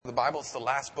the Bible. It's the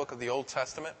last book of the Old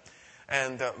Testament.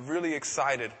 And really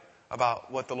excited about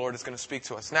what the Lord is going to speak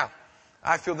to us. Now,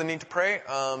 I feel the need to pray,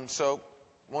 so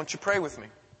won't you pray with me?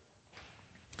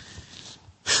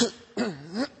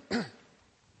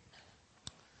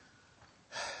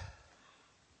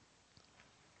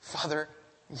 Father,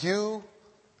 you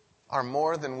are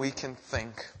more than we can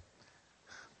think.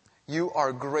 You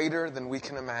are greater than we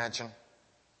can imagine.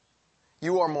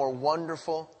 You are more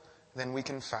wonderful than we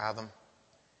can fathom.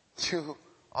 You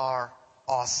are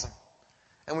awesome.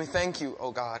 And we thank you,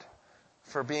 O God,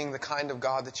 for being the kind of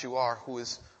God that you are, who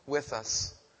is with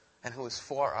us and who is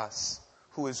for us,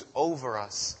 who is over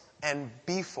us and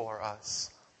before us,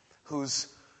 who's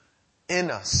in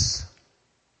us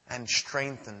and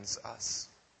strengthens us.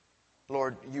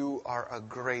 Lord, you are a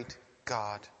great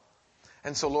God.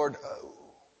 And so, Lord,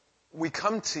 we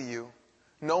come to you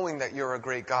knowing that you're a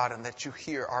great God and that you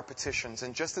hear our petitions.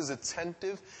 And just as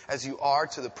attentive as you are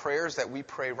to the prayers that we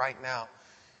pray right now,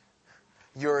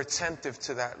 you're attentive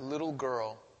to that little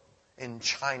girl in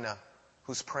China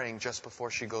who's praying just before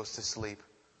she goes to sleep.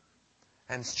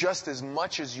 And just as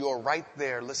much as you're right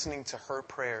there listening to her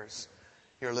prayers,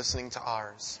 you're listening to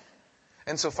ours.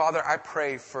 And so, Father, I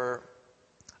pray for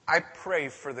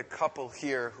the couple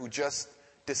here who just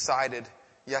decided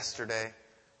yesterday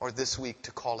or this week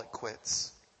to call it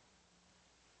quits.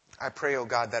 I pray, oh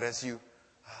God, that as you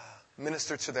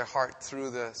minister to their heart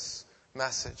through this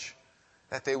message,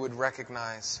 that they would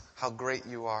recognize how great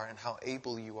you are and how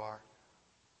able you are.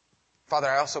 Father,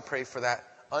 I also pray for that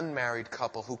unmarried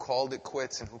couple who called it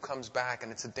quits and who comes back,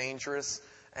 and it's a dangerous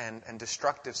and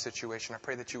destructive situation. I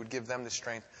pray that you would give them the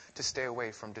strength to stay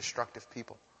away from destructive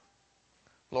people.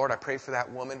 Lord, I pray for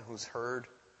that woman who's heard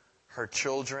her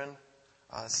children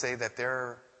say that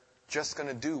they're just going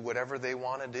to do whatever they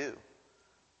want to do.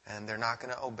 And they're not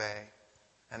going to obey.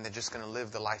 And they're just going to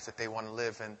live the life that they want to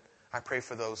live. And I pray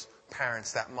for those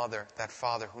parents, that mother, that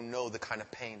father, who know the kind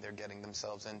of pain they're getting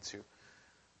themselves into.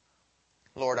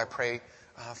 Lord, I pray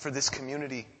for this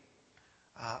community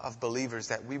of believers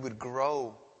that we would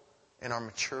grow in our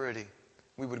maturity.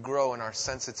 We would grow in our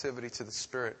sensitivity to the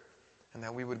Spirit. And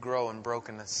that we would grow in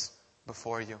brokenness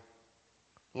before you.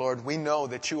 Lord, we know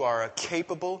that you are a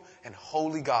capable and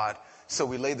holy God. So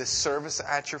we lay this service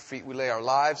at your feet. We lay our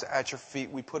lives at your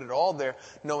feet. We put it all there,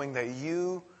 knowing that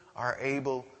you are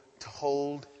able to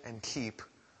hold and keep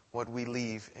what we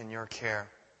leave in your care.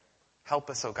 Help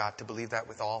us, O God, to believe that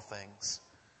with all things.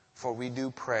 For we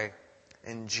do pray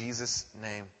in Jesus'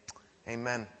 name.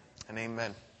 Amen and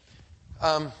amen.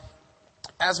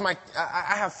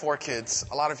 I have 4 kids.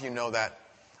 A lot of you know that.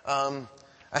 I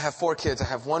have 4 kids. I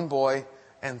have 1 boy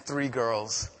and 3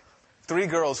 girls. 3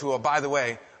 girls who are, by the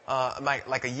way,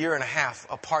 like a year and a half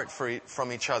apart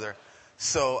from each other.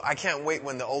 So I can't wait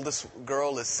when the oldest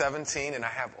girl is 17 and I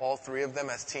have all 3 of them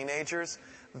as teenagers.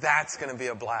 That's going to be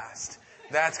a blast.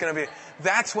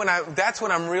 That's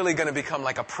when I'm really going to become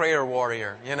like a prayer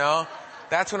warrior, you know?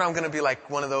 That's when I'm going to be like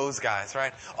one of those guys,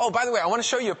 right? Oh, by the way, I want to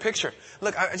show you a picture.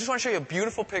 Look, I just want to show you a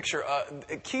beautiful picture.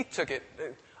 Keith took it.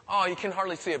 Oh, you can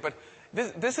hardly see it, but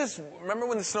this is, remember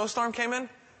when the snowstorm came in?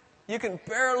 You can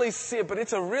barely see it, but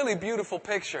it's a really beautiful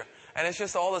picture. And it's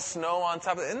just all the snow on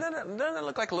top of it. Doesn't it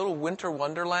look like a little winter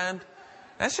wonderland?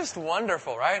 That's just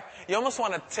wonderful, right? You almost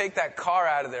want to take that car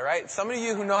out of there, right? Some of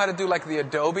you who know how to do like the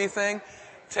Adobe thing,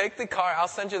 take the car, I'll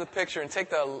send you the picture, and take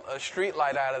the street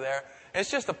light out of there. It's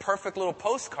just a perfect little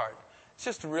postcard. It's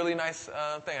just a really nice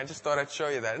thing. I just thought I'd show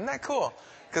you that. Isn't that cool?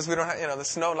 Because we don't have, the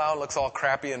snow now looks all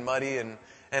crappy and muddy and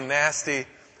nasty.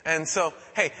 And so,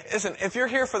 hey, listen, if you're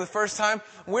here for the first time,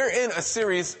 we're in a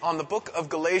series on the book of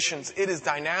Galatians. It is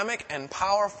dynamic and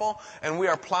powerful, and we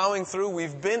are plowing through.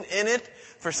 We've been in it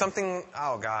for something,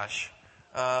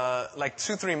 like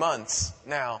 2-3 months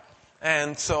now.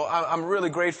 And so I'm really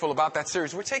grateful about that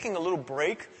series. We're taking a little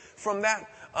break from that.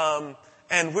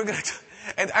 And we're going to,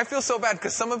 and I feel so bad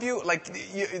because some of you, like,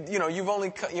 you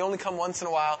only come once in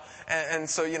a while. And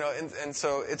so, and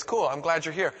so it's cool. I'm glad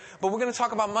you're here. But we're going to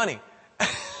talk about money.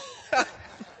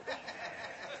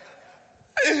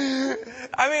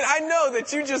 I mean, I know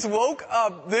that you just woke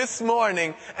up this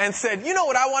morning and said, you know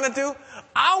what I want to do?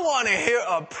 I want to hear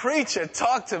a preacher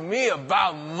talk to me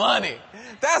about money.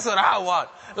 That's what I want.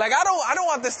 Like, I don't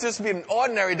want this to just be an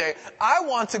ordinary day. I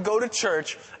want to go to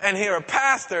church and hear a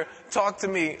pastor talk to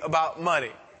me about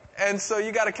money. And so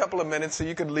you got a couple of minutes, so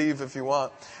you could leave if you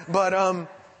want. But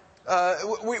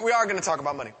we are going to talk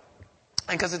about money.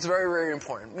 And because it's very, very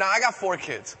important. Now, I got 4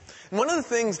 kids. And one of the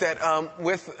things that,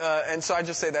 and so I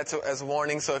just say that as a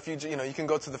warning. So if you can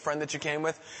go to the friend that you came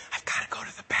with, I've got to go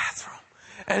to the bathroom.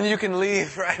 And you can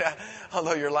leave, right?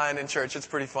 Although you're lying in church, it's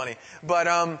pretty funny. But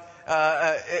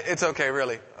it's okay,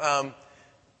 really.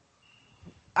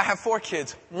 I have 4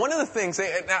 kids. One of the things,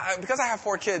 because I have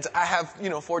 4 kids, I have,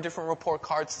 4 different report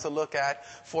cards to look at,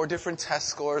 4 different test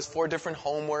scores, 4 different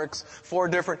homeworks, 4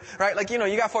 different, right? Like, you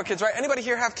got 4 kids, right? Anybody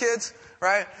here have kids,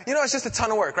 right? It's just a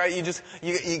ton of work, right? You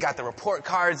got the report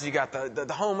cards, you got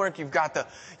the homework, and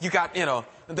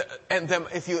them,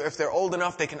 if they're old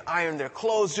enough, they can iron their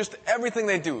clothes, just everything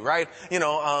they do, right?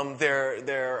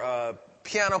 Their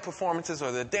piano performances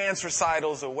or the dance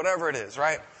recitals or whatever it is,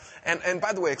 right? And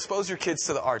by the way, expose your kids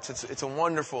to the arts. It's a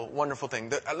wonderful, wonderul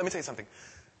thing. Let me tell you something.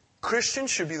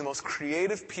 Christians should be the most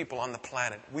creative people on the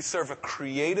planet. We serve a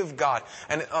creative God.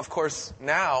 And of course,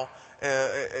 now,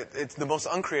 it's the most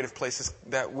uncreative places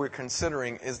that we're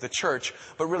considering is the church.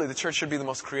 But really, the church should be the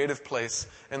most creative place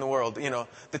in the world.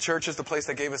 The church is the place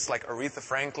that gave us like Aretha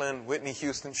Franklin, Whitney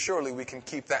Houston. Surely we can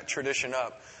keep that tradition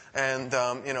up. And,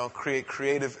 create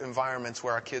creative environments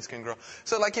where our kids can grow.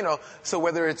 So so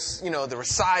whether it's, the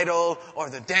recital or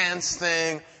the dance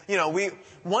thing,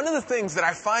 one of the things that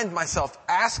I find myself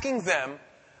asking them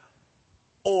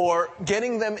or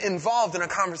getting them involved in a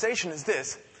conversation is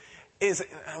this,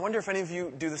 I wonder if any of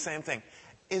you do the same thing.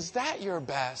 Is that your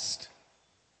best?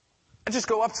 I just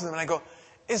go up to them and I go,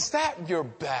 is that your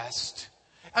best?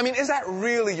 I mean, is that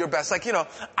really your best? Like,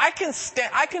 I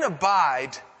can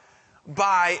abide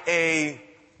by a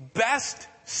best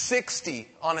 60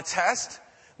 on a test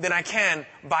than I can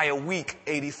by a weak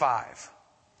 85.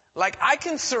 Like, I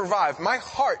can survive. My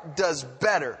heart does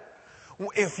better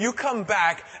if you come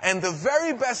back and the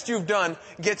very best you've done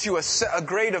gets you a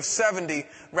grade of 70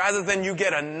 rather than you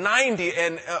get a 90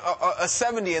 and a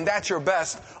 70 and that's your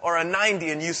best, or a 90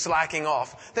 and you slacking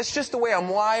off. That's just the way I'm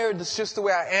wired. That's just the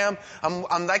way I am.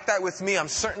 I'm like that with me. I'm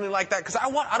certainly like that because I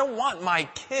don't want my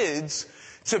kids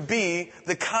to be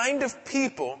the kind of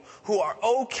people who are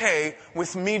okay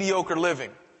with mediocre living.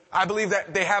 I believe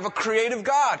that they have a creative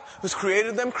God who's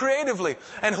created them creatively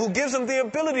and who gives them the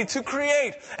ability to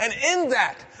create. And in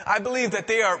that, I believe that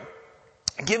they are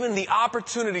given the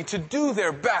opportunity to do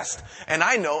their best. And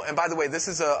I know, and by the way, this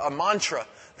is a mantra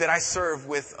that I serve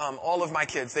with all of my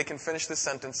kids. They can finish this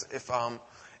sentence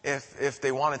if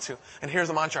they wanted to. And here's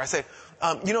the mantra. I say,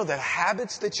 the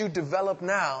habits that you develop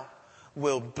now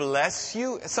will bless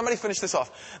you. Somebody finish this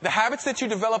off. The habits that you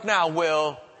develop now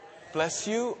will bless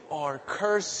you or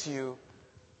curse you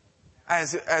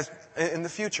as in the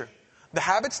future. The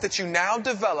habits that you now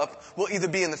develop will either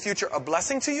be in the future a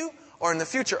blessing to you or in the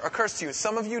future a curse to you.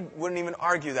 Some of you wouldn't even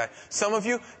argue that. Some of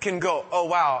you can go, oh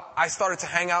wow, I started to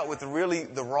hang out with really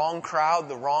the wrong crowd,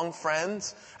 the wrong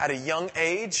friends at a young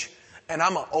age. And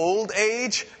I'm an old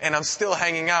age and I'm still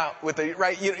hanging out with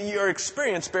right? Your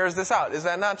experience bears this out. Is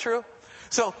that not true?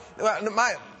 So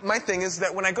my thing is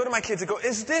that when I go to my kids, I go,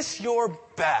 is this your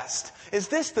best? Is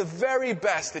this the very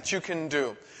best that you can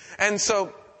do? And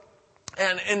so,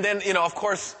 and then, of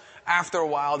course, after a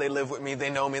while, they live with me, they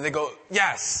know me, they go,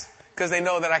 yes, because they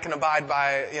know that I can abide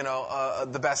by,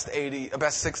 the best 80, a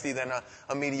best 60 than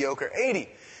a mediocre 80.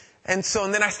 And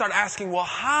then I start asking, well,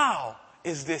 how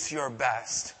is this your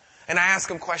best? And I ask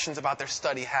them questions about their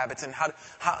study habits and how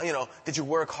did you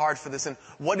work hard for this? And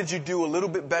what did you do a little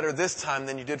bit better this time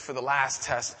than you did for the last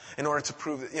test in order to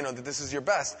prove that, that this is your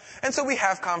best? And so we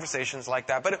have conversations like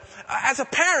that. But as a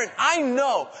parent, I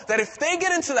know that if they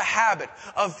get into the habit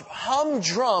of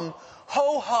humdrum,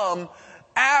 ho-hum,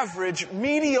 average,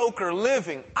 mediocre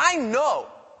living, I know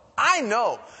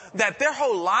that their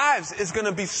whole lives is going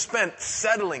to be spent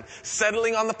settling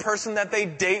on the person that they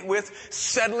date with,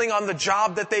 settling on the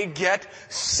job that they get,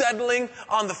 settling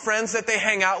on the friends that they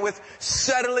hang out with,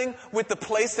 settling with the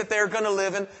place that they're going to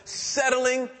live in,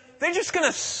 they're just going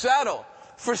to settle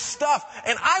for stuff.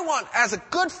 And as a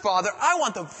good father, I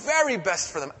want the very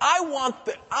best for them. I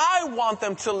want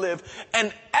them to live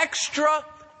an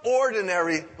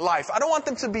extraordinary life. I don't want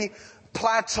them to be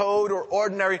plateaued or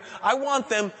ordinary. I want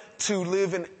them to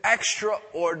live an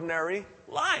extraordinary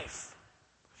life.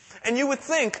 And you would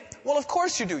think, well, of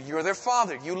course you do. You're their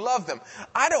father. You love them.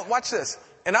 Watch this.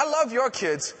 And I love your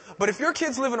kids, but if your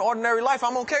kids live an ordinary life,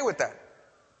 I'm okay with that.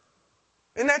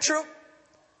 Isn't that true?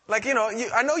 Like,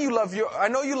 I know you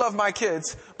love my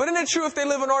kids, but isn't it true if they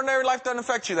live an ordinary life, doesn't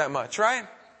affect you that much, right?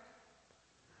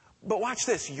 But watch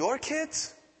this. Your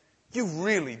kids, you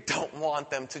really don't want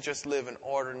them to just live an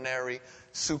ordinary,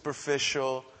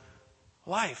 superficial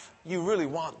life. You really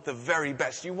want the very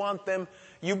best. You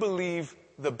believe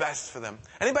the best for them.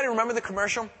 Anybody remember the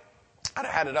commercial? I'd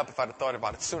have had it up if I'd have thought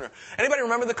about it sooner. Anybody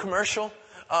remember the commercial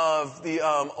of the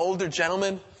older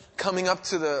gentleman coming up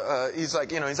to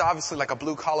he's obviously like a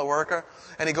blue collar worker,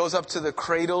 and he goes up to the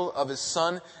cradle of his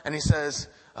son and he says,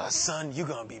 son, you're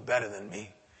going to be better than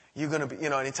me. You're going to be,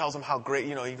 and he tells them how great,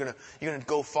 you're going to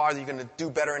go farther, you're going to do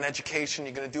better in education,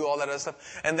 you're going to do all that other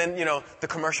stuff. And then, the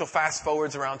commercial fast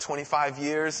forwards around 25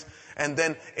 years, and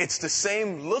then it's the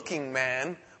same looking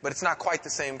man, but it's not quite the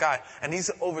same guy. And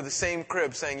he's over the same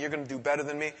crib saying, you're going to do better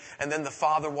than me. And then the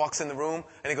father walks in the room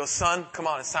and he goes, son, come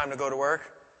on, it's time to go to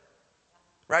work.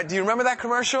 Right? Do you remember that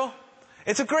commercial?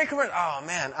 It's a great commercial. Oh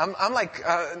man, I'm like,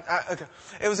 okay.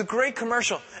 It was a great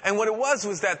commercial. And what it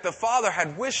was that the father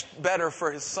had wished better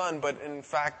for his son, but in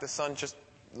fact the son just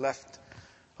left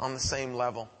on the same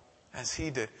level as he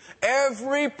did.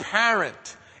 Every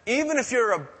parent, even if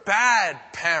you're a bad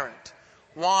parent,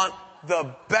 want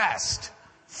the best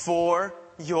for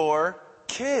your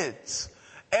kids.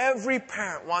 Every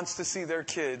parent wants to see their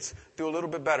kids do a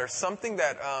little bit better. Something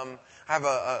that, I have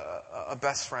a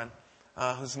best friend.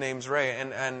 Whose name's Ray,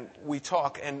 and we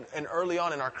talk, and early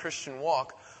on in our Christian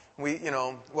walk,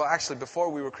 actually before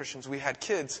we were Christians, we had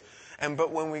kids,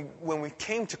 but when we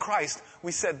came to Christ,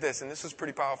 we said this, and this was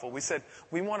pretty powerful. We said,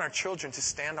 we want our children to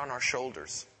stand on our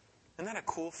shoulders. Isn't that a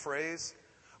cool phrase?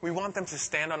 We want them to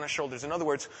stand on our shoulders. In other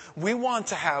words, we want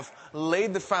to have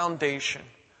laid the foundation.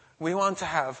 We want to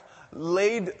have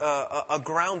laid a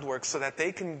groundwork so that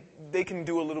they can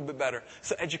do a little bit better.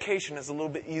 So education is a little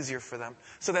bit easier for them.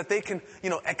 So that they can,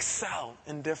 excel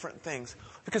in different things.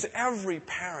 Because every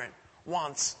parent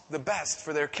wants the best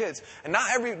for their kids. And not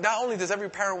only does every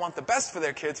parent want the best for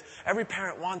their kids, every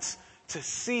parent wants to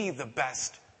see the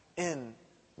best in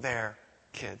their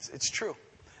kids. It's true.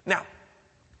 Now,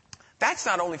 that's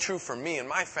not only true for me and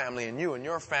my family and you and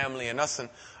your family and us and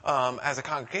as a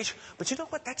congregation, but you know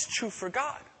what? That's true for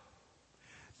God.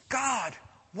 God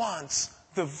wants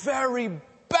the very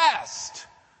best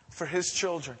for His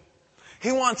children.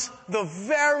 He wants the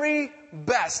very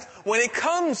best. When it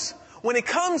comes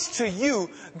to you,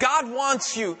 God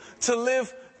wants you to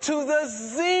live to the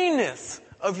zenith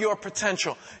of your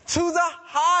potential, to the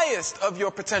highest of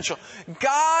your potential.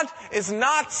 God is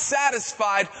not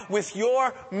satisfied with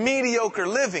your mediocre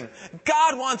living.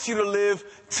 God wants you to live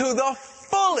to the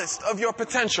fullest of your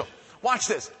potential. Watch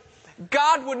this.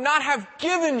 God would not have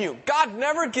given you. God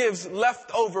never gives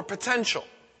leftover potential.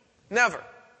 Never.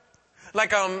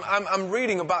 Like I'm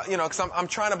reading about, because I'm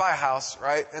trying to buy a house,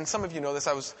 right? And some of you know this.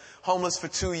 I was homeless for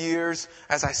 2 years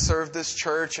as I served this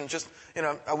church, and just,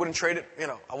 I wouldn't trade it.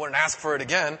 I wouldn't ask for it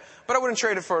again, but I wouldn't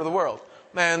trade it for the world.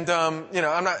 And I'm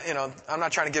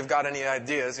not trying to give God any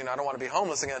ideas. I don't want to be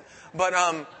homeless again. But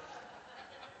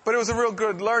it was a real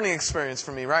good learning experience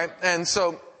for me, right? And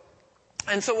so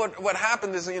what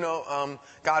happened is,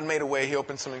 God made a way. He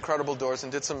opened some incredible doors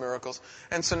and did some miracles.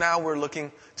 And so now we're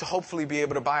looking to hopefully be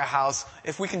able to buy a house.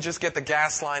 If we can just get the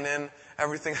gas line in,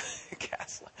 everything,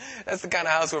 gas line. That's the kind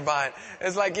of house we're buying.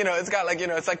 It's like, it's got like,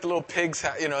 it's like the little pigs,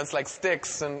 it's like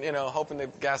sticks and, hoping the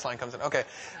gas line comes in. Okay.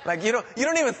 Like, you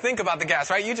don't even think about the gas,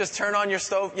 right? You just turn on your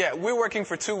stove. Yeah, we're working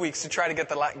for 2 weeks to try to get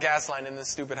the gas line in this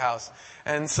stupid house.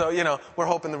 And so, we're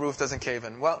hoping the roof doesn't cave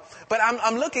in. Well, but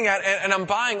I'm looking at, and I'm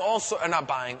buying also, not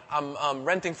buying, I'm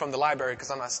renting from the library because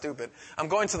I'm not stupid. I'm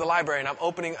going to the library and I'm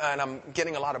opening, and I'm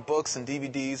getting a lot of books and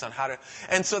DVDs on how to,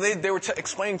 and so they were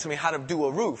explaining to me how to do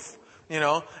a roof.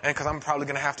 And because I'm probably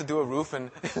going to have to do a roof,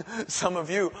 and some of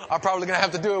you are probably going to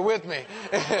have to do it with me.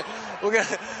 We're going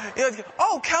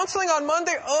counseling on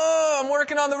Monday? Oh, I'm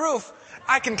working on the roof.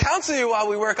 I can counsel you while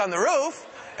we work on the roof.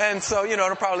 And so,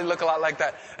 it'll probably look a lot like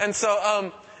that. And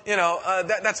so,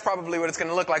 that's probably what it's going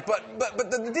to look like. But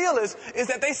the deal is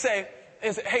that they say,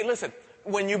 hey, listen,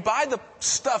 when you buy the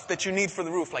stuff that you need for the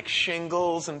roof, like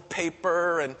shingles and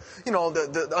paper and, the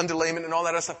underlayment and all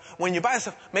that other stuff, when you buy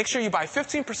stuff, make sure you buy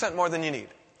 15% more than you need.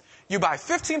 You buy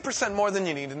 15% more than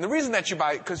you need. And the reason that you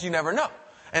buy it, because you never know.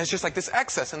 And it's just like this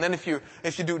excess. And then if you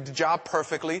do the job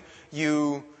perfectly,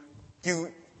 you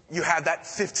have that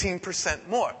 15%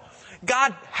 more.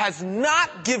 God has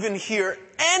not given here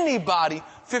anybody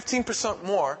 15%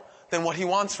 more than what He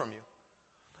wants from you.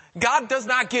 God does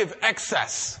not give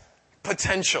excess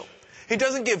potential. He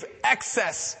doesn't give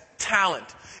excess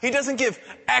talent. He doesn't give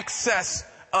excess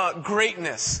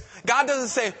greatness. God doesn't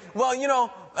say, well,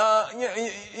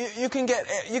 you can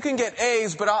get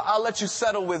A's, but I'll let you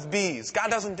settle with B's. God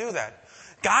doesn't do that.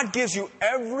 God gives you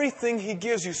everything He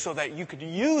gives you so that you could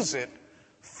use it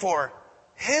for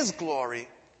His glory,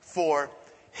 for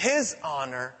His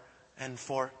honor, and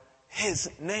for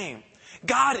His name.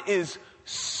 God is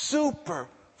super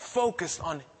focused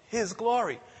on His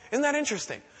glory. Isn't that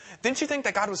interesting? Didn't you think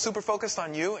that God was super focused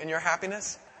on you and your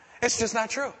happiness? It's just not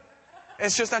true.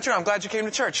 It's just not true. I'm glad you came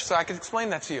to church so I could explain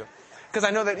that to you. Because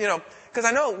I know that,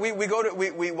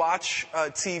 we watch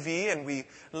TV and we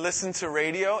listen to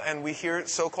radio and we hear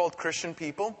so-called Christian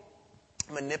people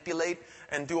manipulate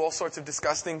and do all sorts of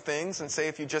disgusting things and say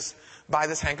if you just buy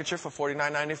this handkerchief for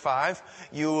 $49.95,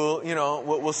 you will,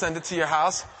 we'll send it to your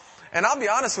house. And I'll be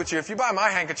honest with you, if you buy my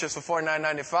handkerchiefs for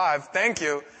 $49.95, thank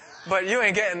you, but you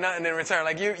ain't getting nothing in return.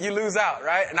 Like you lose out,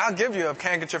 right? And I'll give you a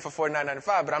handkerchief for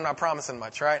 $49.95, but I'm not promising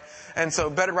much, right? And so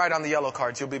better write on the yellow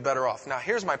cards, you'll be better off. Now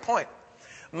here's my point.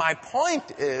 My point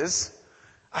is,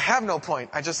 I have no point.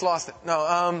 I just lost it.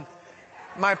 No,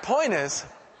 my point is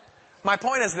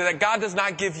that God does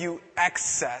not give you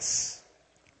excess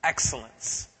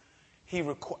excellence.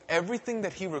 Everything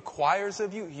that He requires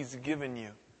of you, He's given you.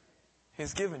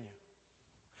 He's given you.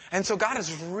 And so God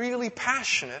is really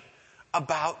passionate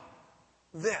about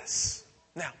this.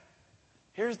 Now,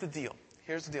 here's the deal.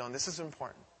 And this is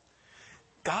important.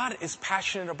 God is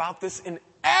passionate about this in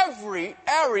every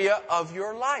area of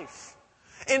your life.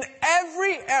 In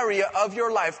every area of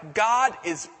your life, God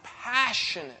is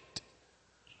passionate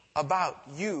about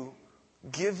you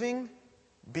giving,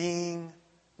 being,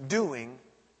 doing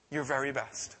your very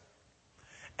best.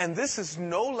 And this is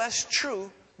no less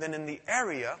true than in the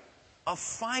area of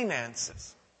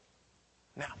finances.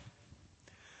 Now,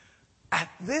 at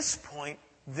this point,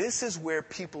 this is where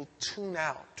people tune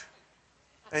out.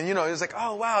 And, it's like,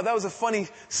 oh, wow, that was a funny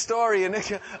story. And,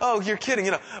 oh, you're kidding,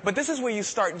 But this is where you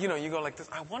start, you go like this.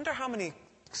 I wonder how many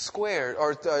squares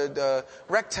or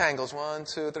rectangles. 1,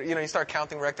 2, 3. You start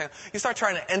counting rectangles. You start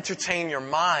trying to entertain your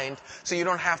mind so you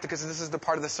don't have to, because this is the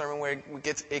part of the sermon where it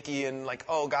gets icky and like,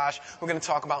 oh, gosh, we're going to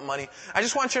talk about money. I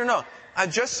just want you to know,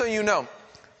 just so you know,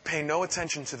 pay no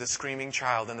attention to the screaming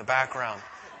child in the background.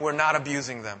 We're not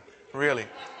abusing them, really,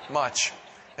 much.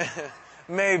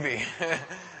 Maybe.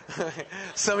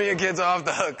 Some of your kids are off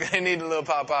the hook. They need a little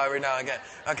papa every now and again.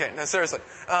 Okay, no, seriously.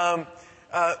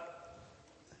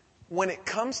 When it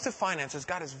comes to finances,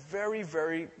 God is very,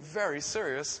 very, very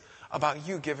serious about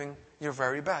you giving your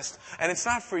very best. And it's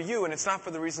not for you, and it's not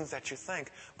for the reasons that you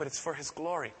think, but it's for His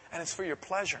glory, and it's for your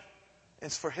pleasure.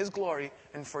 It's for His glory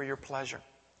and for your pleasure.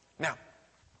 Now,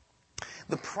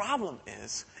 the problem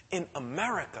is, in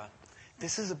America,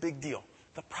 this is a big deal.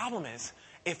 The problem is,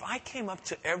 if I came up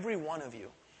to every one of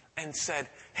you and said,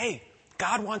 hey,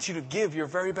 God wants you to give your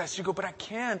very best. You go, but I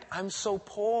can't. I'm so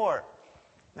poor.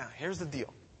 Now, here's the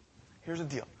deal.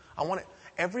 I want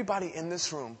everybody in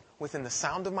this room, within the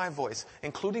sound of my voice,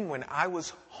 including when I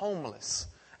was homeless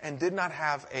and did not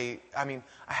have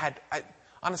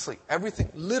honestly,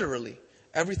 literally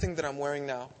everything that I'm wearing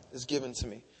now is given to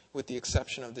me, with the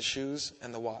exception of the shoes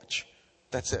and the watch.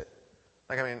 That's it.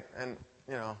 And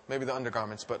maybe the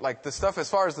undergarments, but like the stuff, as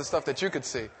far as the stuff that you could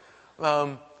see,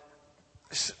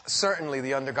 certainly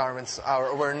the undergarments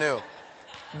were new.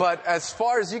 But as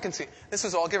far as you can see, this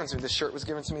was all given to me. This shirt was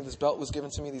given to me. This belt was given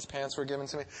to me. These pants were given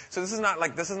to me. So this is not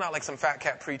like some fat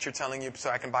cat preacher telling you so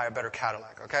I can buy a better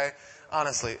Cadillac, okay?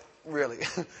 Honestly, really.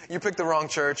 You picked the wrong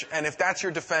church, and if that's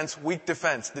your defense, weak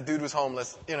defense. The dude was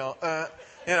homeless, there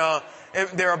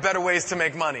are better ways to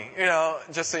make money,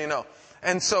 just so you know.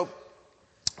 And so,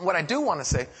 what I do want to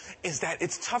say is that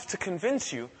it's tough to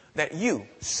convince you that you,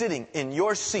 sitting in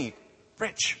your seat,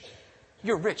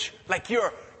 you're rich, like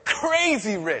you're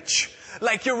crazy rich,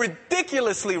 like you're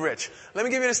ridiculously rich. Let me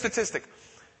give you a statistic.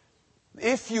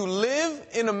 If you live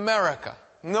in America,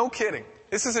 no kidding,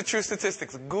 this is a true statistic.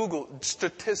 Google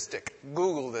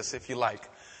this if you like.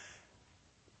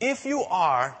 If you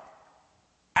are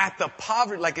at the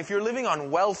poverty, like if you're living on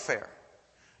welfare,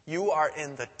 you are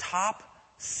in the top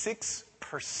 6%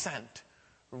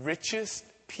 richest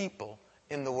people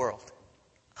in the world.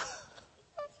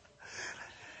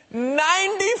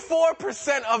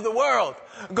 94% of the world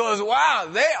goes, wow,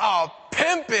 they are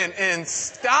pimping in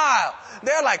style.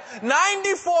 They're like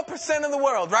 94% of the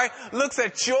world, right? Looks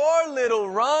at your little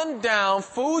rundown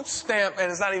food stamp, and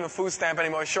it's not even food stamp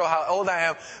anymore. Show how old I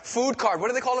am. Food card. What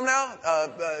do they call them now?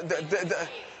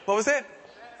 What was it?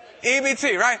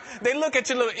 EBT, right? They look at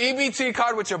your little EBT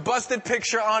card with your busted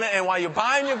picture on it, and while you're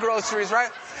buying your groceries,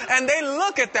 right? And they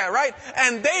look at that, right?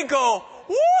 And they go,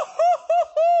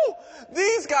 woo-hoo-hoo-hoo!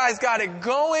 These guys got it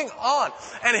going on.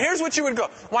 And here's what you would go.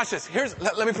 Watch this.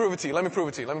 Let me prove it to you. Let me prove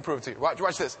it to you.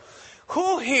 Watch this.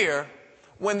 Who here,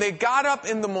 when they got up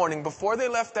in the morning, before they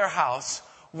left their house,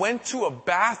 went to a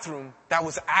bathroom that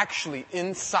was actually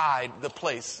inside the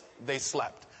place they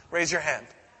slept? Raise your hand.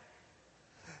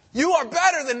 You are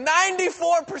better than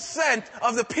 94%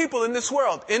 of the people in this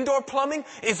world. Indoor plumbing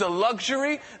is a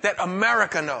luxury that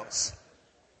America knows.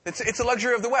 It's a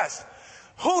luxury of the West.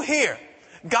 Who here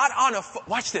got on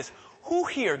watch this. Who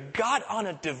here got on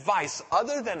a device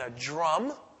other than a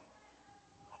drum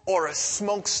or a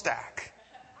smokestack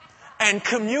and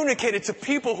communicated to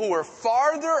people who were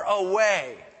farther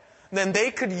away than they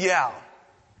could yell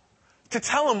to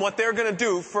tell them what they're going to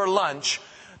do for lunch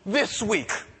this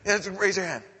week? Raise your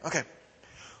hand. Okay.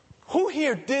 Who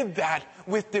here did that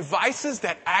with devices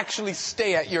that actually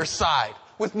stay at your side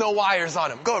with no wires on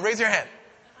them? Go, raise your hand.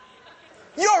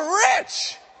 You're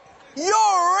rich!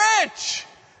 You're rich!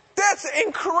 That's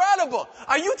incredible.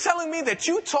 Are you telling me that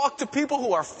you talk to people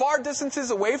who are far distances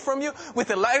away from you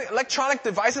with electronic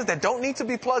devices that don't need to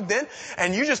be plugged in,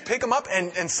 and you just pick them up,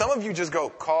 and some of you just go,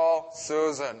 call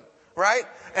Susan, right?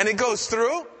 And it goes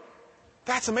through?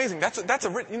 That's amazing. That's a,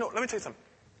 let me tell you something.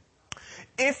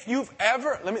 If you've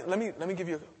ever, let me give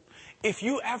you, if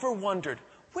you ever wondered,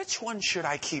 which one should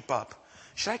I keep up?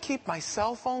 Should I keep my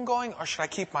cell phone going or should I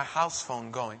keep my house phone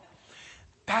going?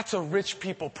 That's a rich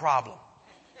people problem.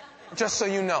 Just so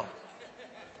you know.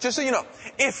 Just so you know.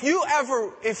 If you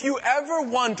ever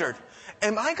wondered,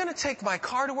 am I going to take my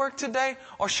car to work today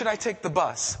or should I take the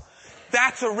bus?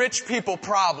 That's a rich people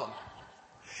problem.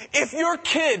 If your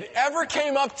kid ever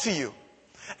came up to you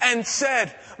and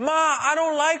said, Ma, I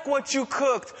don't like what you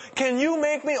cooked. Can you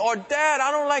make me? Or Dad,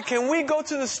 I don't like, can we go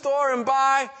to the store and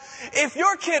buy? If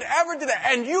your kid ever did that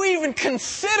and you even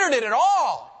considered it at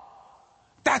all,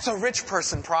 that's a rich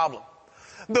person problem.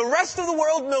 The rest of the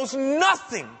world knows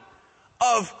nothing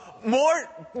of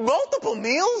multiple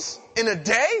meals in a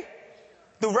day.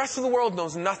 The rest of the world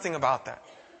knows nothing about that.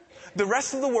 The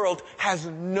rest of the world has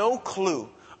no clue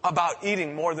about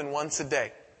eating more than once a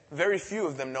day. Very few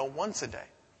of them know once a day.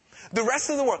 The rest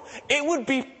of the world, it would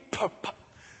be,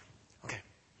 okay,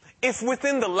 if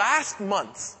within the last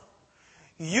month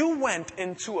you went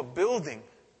into a building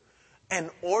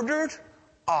and ordered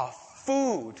a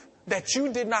food that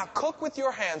you did not cook with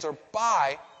your hands or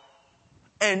buy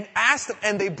and asked them,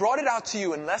 and they brought it out to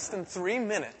you in less than 3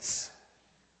 minutes,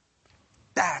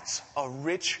 that's a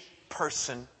rich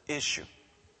person issue.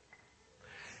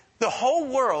 The whole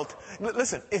world,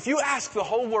 listen, if you ask the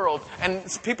whole world, and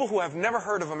it's people who have never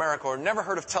heard of America or never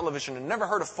heard of television and never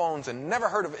heard of phones and never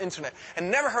heard of internet and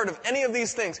never heard of any of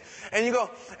these things, and you go,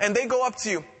 and they go up to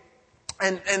you,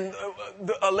 and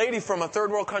a lady from a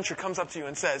third world country comes up to you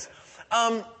and says,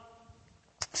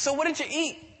 so what did you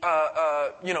eat,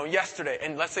 yesterday?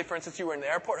 And let's say, for instance, you were in the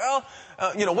airport.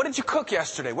 What did you cook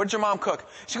yesterday? What did your mom cook?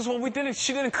 She goes, well,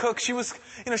 she didn't cook. She was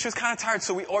kind of tired,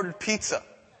 so we ordered pizza.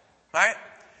 Right?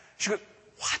 She goes,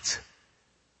 what?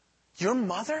 Your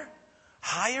mother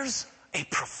hires a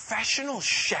professional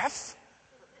chef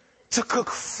to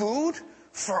cook food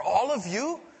for all of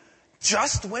you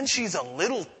just when she's a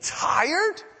little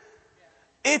tired?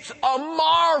 It's a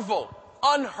marvel.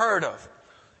 Unheard of.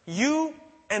 You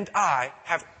and I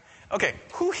have,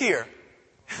 who here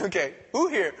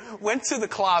went to the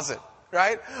closet,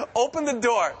 right? Opened the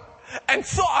door and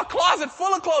saw a closet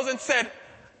full of clothes and said,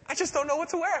 I just don't know what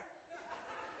to wear.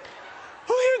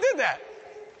 Who here did that?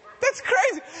 That's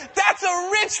crazy. That's a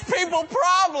rich people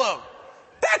problem.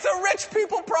 That's a rich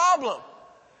people problem.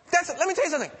 Let me tell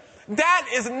you something. That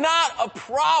is not a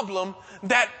problem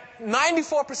that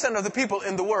 94% of the people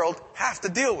in the world have to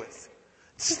deal with.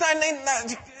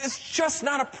 It's just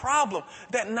not a problem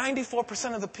that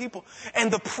 94% of the people, and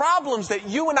the problems that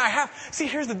you and I have. See,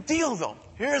 here's the deal though.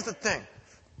 Here's the thing.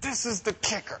 This is the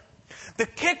kicker. The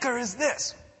kicker is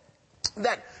this,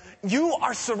 that you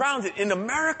are surrounded, in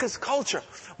America's culture,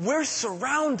 we're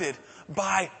surrounded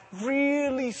by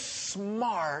really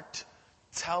smart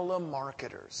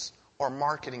telemarketers or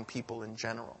marketing people in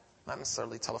general. Not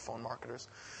necessarily telephone marketers,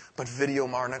 but video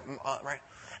marketing, right?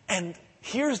 And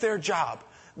here's their job.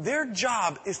 Their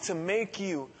job is to make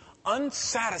you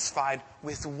unsatisfied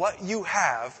with what you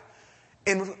have.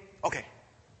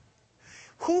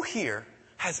 Who here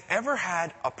has ever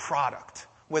had a product,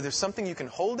 whether something you can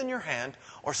hold in your hand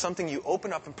or something you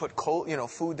open up and put cold,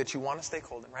 food that you want to stay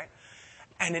cold in, right?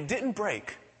 And it didn't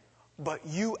break, but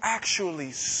you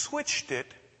actually switched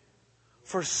it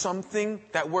for something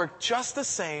that worked just the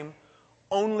same,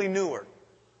 only newer.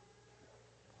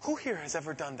 Who here has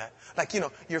ever done that? Like,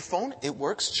 your phone, it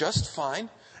works just fine,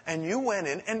 and you went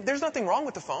in, and there's nothing wrong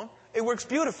with the phone. It works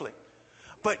beautifully.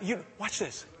 But watch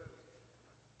this.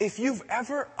 If you've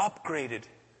ever upgraded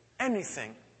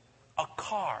anything, a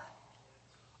car,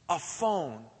 a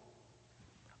phone,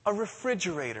 a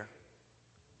refrigerator,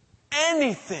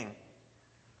 anything,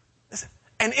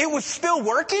 and it was still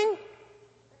working,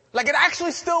 like it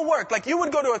actually still worked. Like you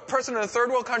would go to a person in a third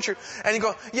world country and you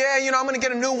go, yeah, I'm going to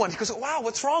get a new one. He goes, wow,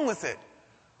 what's wrong with it?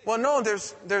 Well, no,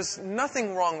 there's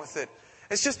nothing wrong with it.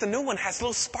 It's just the new one has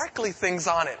little sparkly things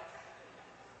on it.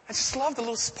 I just love the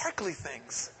little sparkly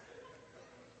things.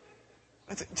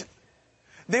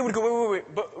 They would go,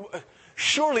 wait, but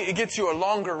surely it gets you a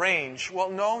longer range. Well,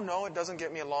 no, it doesn't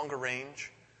get me a longer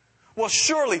range. Well,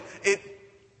 surely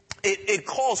It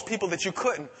calls people that you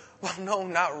couldn't. Well, no,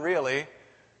 not really.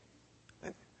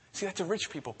 See, that's a rich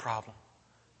people problem.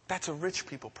 That's a rich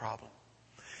people problem.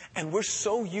 And we're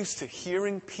so used to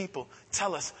hearing people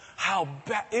tell us how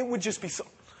bad it would just be. So,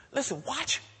 listen,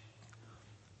 watch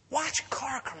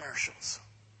car commercials.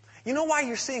 You know why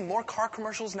you're seeing more car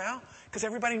commercials now? Because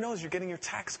everybody knows you're getting your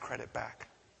tax credit back.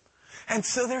 And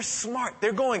so they're smart.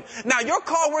 They're going, now your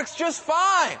car works just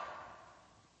fine.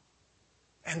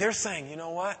 And they're saying, you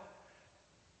know what?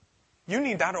 You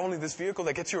need not only this vehicle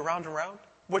that gets you around and around,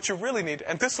 what you really need,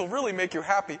 and this will really make you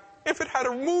happy, if it had a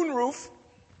moonroof.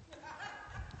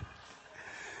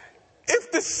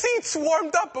 If the seats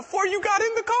warmed up before you got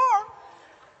in the car,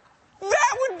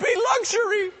 that would be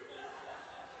luxury.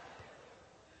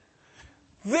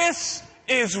 This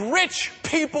is rich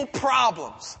people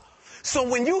problems. So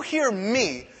when you hear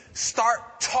me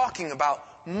start talking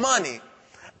about money,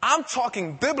 I'm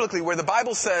talking biblically where the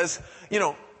Bible says,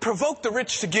 provoke the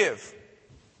rich to give.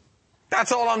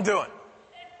 That's all I'm doing.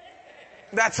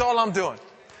 That's all I'm doing.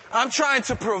 I'm trying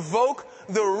to provoke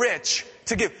the rich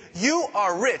to give. You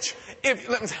are rich.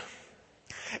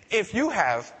 If you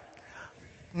have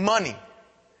money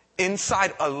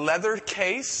inside a leather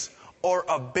case or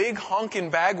a big honking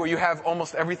bag where you have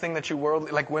almost everything that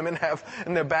like women have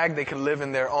in their bag, they can live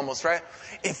in there almost, right?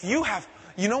 If you have,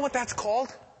 you know what that's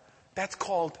called? That's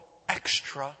called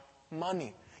extra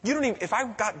money. You don't even, if I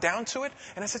got down to it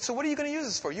and I said, so what are you going to use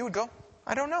this for? You would go,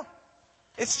 I don't know.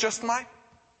 It's just my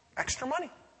extra money.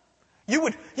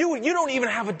 You don't even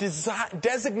have a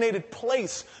designated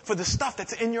place for the stuff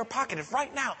that's in your pocket. If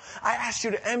right now I asked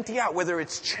you to empty out, whether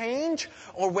it's change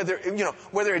or whether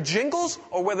it jingles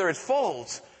or whether it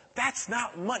folds, that's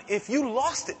not money. If you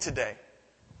lost it today,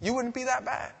 you wouldn't be that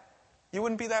bad. You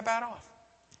wouldn't be that bad off.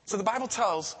 So the Bible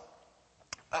tells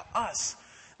us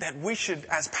that we should,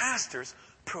 as pastors,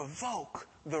 provoke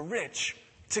the rich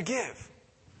to give.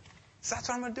 So that's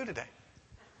what I'm going to do today.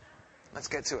 Let's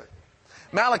get to it.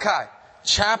 Malachi,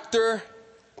 chapter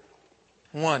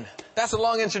 1. That's a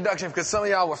long introduction because some of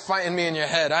y'all were fighting me in your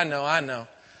head. I know.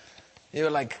 You were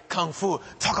like, Kung Fu,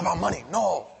 talk about money.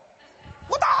 No.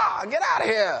 Wada! Get out of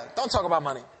here. Don't talk about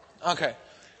money. Okay.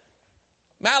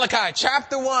 Malachi,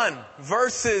 chapter 1,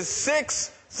 verses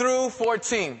 6 through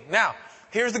 14. Now,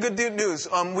 here's the good news.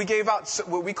 We gave out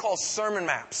what we call sermon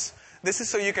maps. This is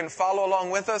so you can follow along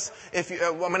with us.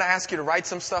 I'm going to ask you to write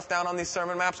some stuff down on these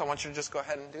sermon maps. I want you to just go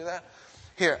ahead and do that.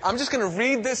 Here, I'm just going to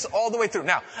read this all the way through.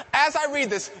 Now, as I read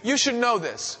this, you should know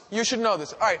this. You should know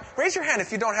this. All right, raise your hand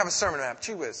if you don't have a sermon map.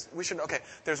 Gee whiz. Okay,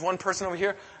 there's one person over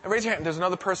here. Raise your hand. There's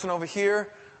another person over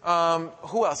here.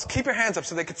 Who else? Keep your hands up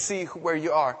so they could see where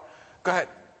you are. Go ahead.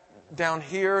 Down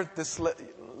here, this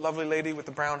lovely lady with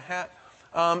the brown hat.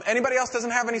 Anybody else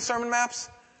doesn't have any sermon maps?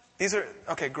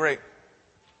 Okay, great.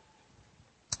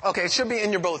 Okay, it should be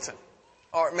in your bulletin.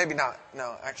 Or maybe not.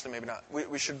 No, actually maybe not.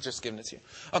 We should have just given it to you.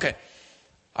 Okay.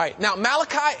 All right. Now,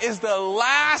 Malachi is the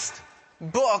last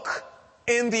book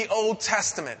in the Old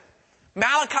Testament.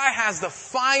 Malachi has the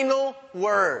final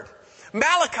word.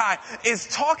 Malachi is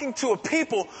talking to a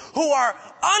people who are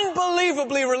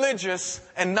unbelievably religious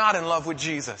and not in love with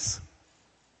Jesus.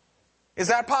 Is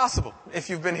that possible? If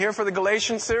you've been here for the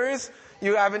Galatians series,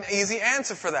 you have an easy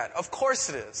answer for that. Of course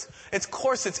it is. Of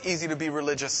course it's easy to be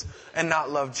religious and not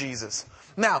love Jesus.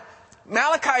 Now,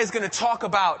 Malachi is going to talk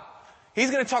about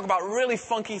really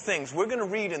funky things. We're going to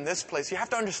read in this place. You have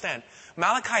to understand,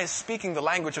 Malachi is speaking the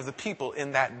language of the people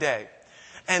in that day.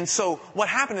 And so what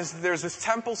happened is there's this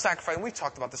temple sacrifice, and we've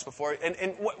talked about this before,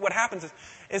 and what happens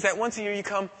is that once a year you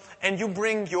come and you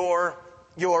bring your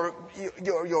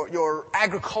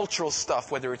agricultural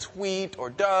stuff, whether it's wheat or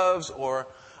doves or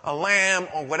a lamb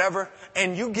or whatever,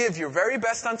 and you give your very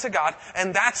best unto God,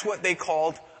 and that's what they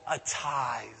called a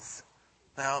tithe.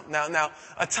 Now,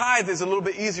 a tithe is a little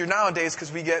bit easier nowadays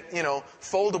because we get,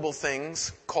 foldable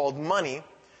things called money,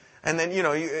 and then,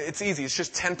 it's easy. It's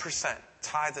just 10%.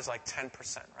 Tithe is like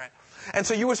 10%, right? And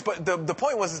so the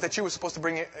point was that you were supposed to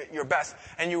bring your best,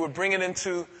 and you would bring it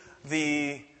into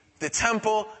the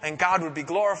temple, and God would be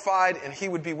glorified, and He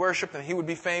would be worshipped, and He would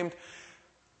be famed,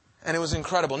 and it was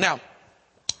incredible. Now,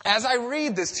 as I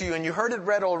read this to you, and you heard it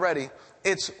read already,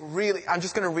 I'm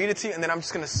just going to read it to you, and then I'm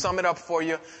just going to sum it up for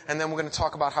you, and then we're going to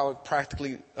talk about how it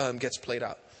practically gets played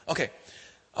out. Okay.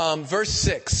 Verse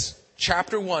 6.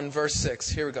 Chapter 1, verse 6.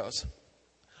 Here it goes.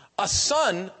 A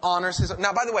son honors his...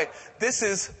 Now, by the way, this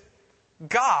is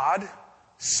God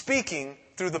speaking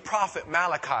through the prophet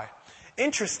Malachi.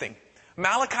 Interesting.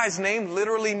 Malachi's name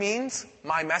literally means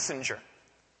my messenger.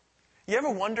 You ever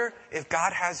wonder if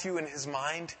God has you in His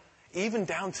mind, even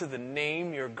down to the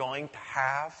name you're going to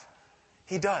have?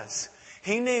 He does.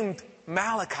 He named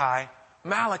Malachi.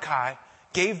 Malachi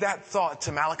gave that thought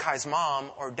to Malachi's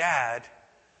mom or dad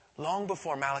long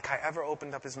before Malachi ever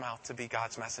opened up his mouth to be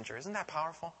God's messenger. Isn't that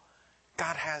powerful?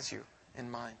 God has you in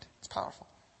mind. It's powerful.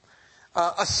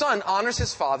 A son honors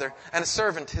his father and a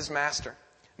servant his master.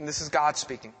 And this is God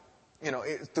speaking,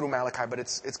 through Malachi, but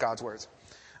it's God's words.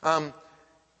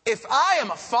 If I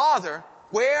am a father,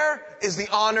 where is the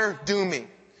honor due me?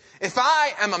 If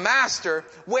I am a master,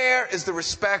 where is the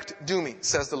respect due me?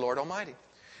 Says the Lord Almighty.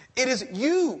 It is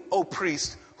you, O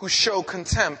priest, who show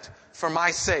contempt for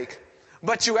my sake.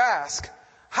 But you ask,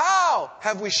 how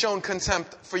have we shown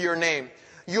contempt for your name?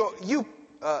 You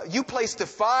place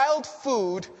defiled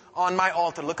food on my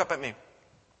altar. Look up at me.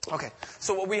 Okay,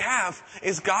 so what we have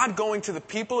is God going to the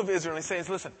people of Israel and he says,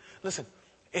 listen,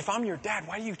 if I'm your dad,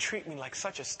 why do you treat me like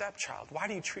such a stepchild? Why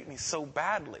do you treat me so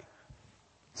badly?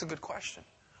 It's a good question.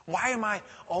 Why am I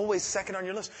always second on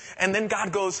your list? And then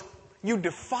God goes, you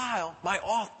defile my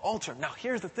altar. Now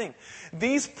here's the thing.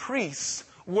 These priests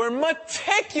were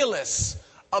meticulous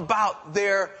about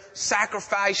their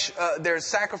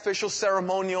sacrificial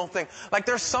ceremonial thing. Like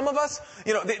there's some of us,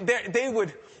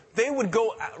 they would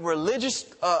go religious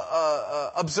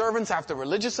observance after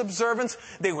religious observance.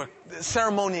 They were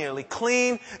ceremonially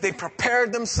clean. They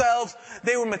prepared themselves.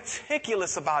 They were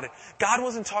meticulous about it. God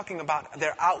wasn't talking about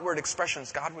their outward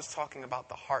expressions. God was talking about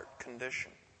the heart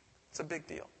condition. It's a big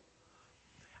deal.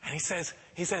 And he says,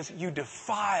 you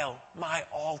defile my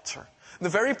altar. The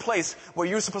very place where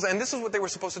you're supposed to, and this is what they were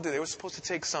supposed to do. They were supposed to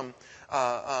take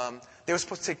they were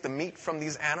supposed to take the meat from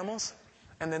these animals,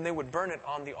 and then they would burn it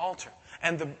on the altar.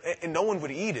 And no one would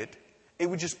eat it. It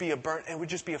would just be it would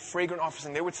just be a fragrant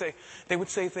offering. They would say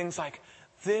things like,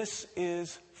 this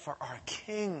is for our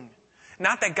king.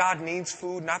 Not that God needs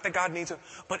food, not that God needs it,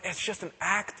 but it's just an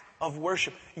act of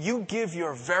worship. You give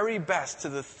your very best to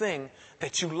the thing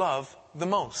that you love the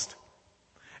most.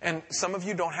 And some of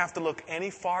you don't have to look any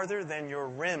farther than your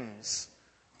rims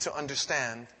to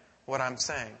understand what I'm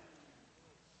saying.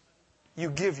 You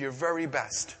give your very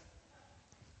best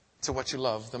to what you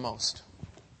love the most.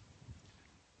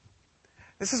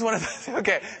 This is one of the...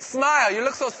 Okay, smile. You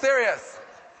look so serious.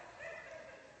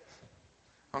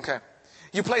 Okay.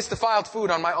 You place defiled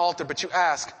food on my altar, but you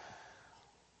ask,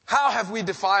 how have we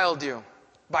defiled you?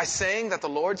 By saying that the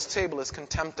Lord's table is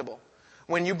contemptible.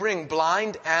 When you bring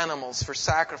blind animals for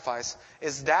sacrifice,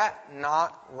 is that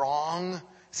not wrong?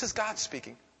 This is God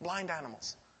speaking. Blind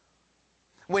animals.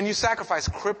 When you sacrifice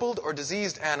crippled or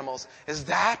diseased animals, is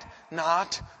that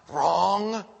not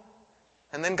wrong?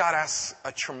 And then God asks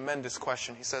a tremendous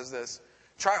question. He says this,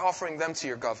 try offering them to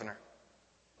your governor.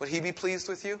 Would he be pleased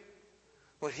with you?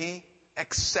 Would he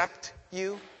accept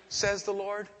you? Says the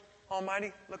Lord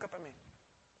Almighty. Look up at me.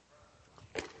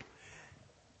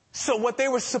 So what they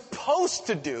were supposed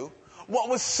to do, what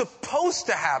was supposed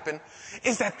to happen,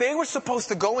 is that they were supposed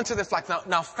to go into their flocks.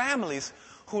 Now families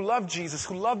who love Jesus,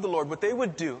 who love the Lord, what they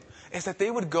would do is that they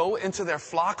would go into their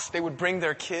flocks, they would bring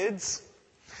their kids,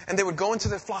 and they would go into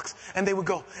their flocks, and they would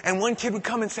go, and one kid would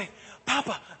come and say,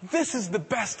 Papa, this is the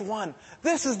best one.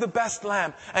 This is the best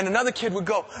lamb. And another kid would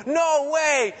go, no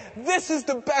way, this is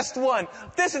the best one.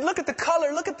 Look at the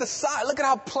color, look at the size, look at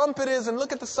how plump it is, and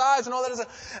look at the size and all that.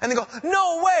 And they go,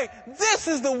 no way, this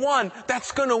is the one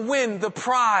that's going to win the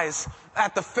prize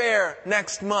at the fair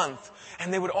next month.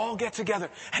 And they would all get together,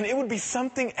 and it would be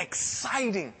something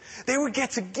exciting. They would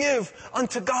get to give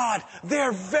unto God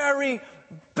their very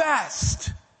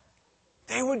best.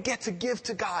 They would get to give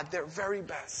to God their very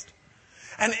best.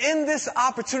 And in this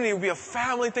opportunity, it would be a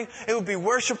family thing. It would be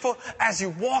worshipful as you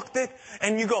walked it.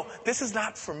 And you go, this is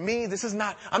not for me.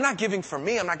 I'm not giving for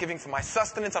me. I'm not giving for my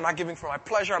sustenance. I'm not giving for my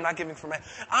pleasure. I'm not giving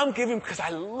I'm giving because I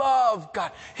love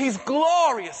God. He's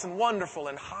glorious and wonderful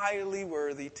and highly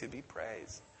worthy to be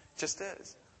praised. Just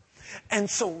is. And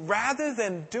so rather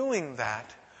than doing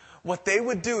that, what they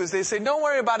would do is they say, don't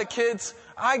worry about it, kids.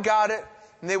 I got it.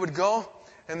 And they would go,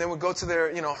 and they would go to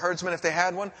their, herdsman if they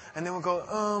had one, and they would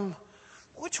go,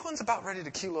 which one's about ready to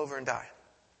keel over and die?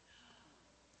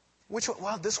 Which one?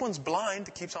 Well, this one's blind.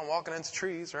 It keeps on walking into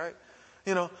trees, right?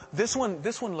 This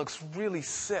one looks really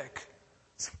sick.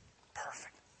 It's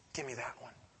perfect. Give me that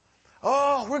one.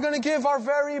 Oh, we're going to give our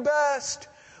very best.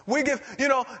 We give,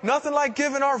 nothing like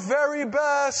giving our very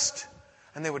best.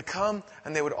 And they would come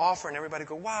and they would offer, and everybody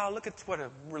go, wow, look at what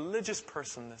a religious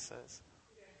person this is.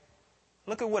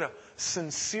 Look at what a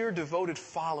sincere, devoted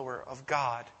follower of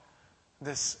God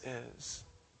this is.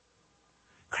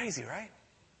 Crazy, right?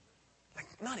 Like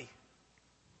nutty.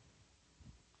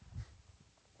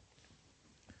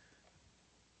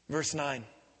 Verse 9.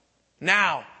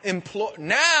 Now implore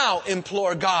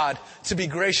God to be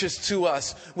gracious to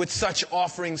us with such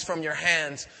offerings from your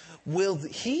hands. Will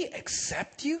He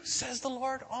accept you, says the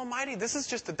Lord Almighty? This is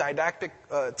just a didactic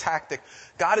tactic.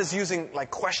 God is using like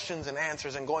questions and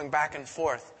answers and going back and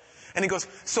forth. And He goes,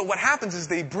 so what happens is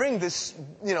they bring this,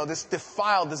 this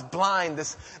defiled, this blind,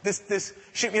 this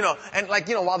sheep, and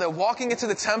while they're walking into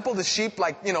the temple, the sheep,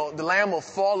 the lamb will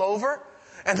fall over.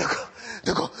 And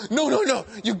they'll go, no,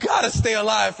 you gotta stay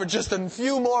alive for just a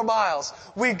few more miles.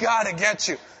 We gotta get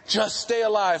you. Just stay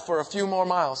alive for a few more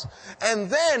miles. And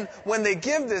then, when they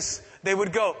give this, they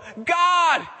would go,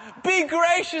 God, be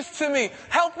gracious to me.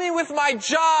 Help me with my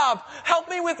job. Help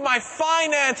me with my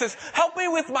finances. Help me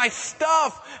with my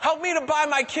stuff. Help me to buy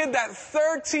my kid that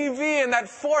third TV and that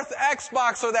fourth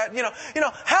Xbox or that,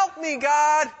 help me,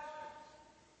 God.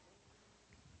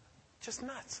 Just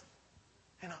nuts.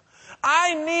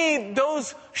 I need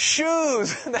those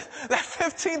shoes, that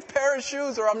 15th pair of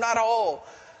shoes, or I'm not whole.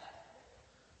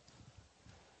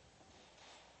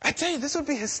 I tell you, this would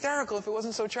be hysterical if it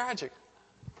wasn't so tragic.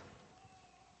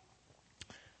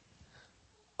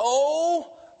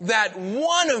 Oh, that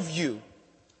one of you.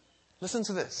 Listen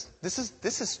to this. This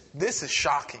is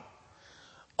shocking.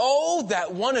 Oh,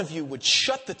 that one of you would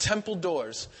shut the temple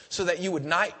doors so that you would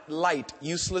not light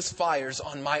useless fires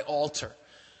on my altar.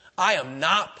 I am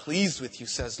not pleased with you,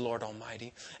 says Lord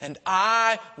Almighty, and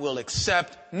I will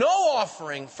accept no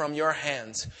offering from your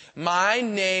hands. My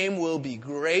name will be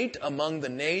great among the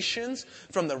nations,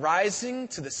 from the rising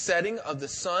to the setting of the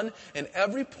sun. In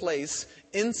every place,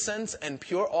 incense and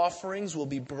pure offerings will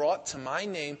be brought to my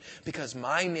name, because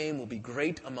my name will be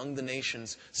great among the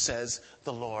nations, says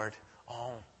the Lord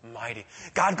Almighty.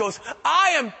 God goes,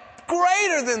 I am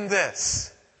greater than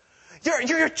this.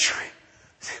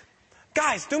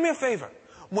 Guys, do me a favor.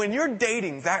 When you're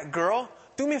dating that girl,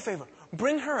 do me a favor.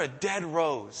 Bring her a dead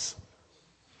rose.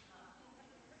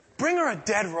 Bring her a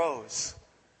dead rose.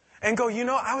 And go,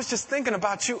 I was just thinking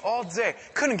about you all day.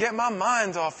 Couldn't get my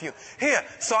mind off you. Here,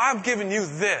 so I'm giving you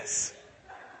this.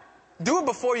 Do it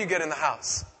before you get in the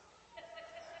house.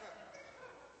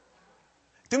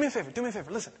 Do me a favor.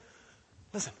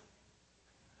 Listen.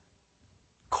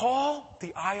 Call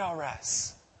the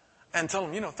IRS. And tell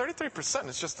them, 33%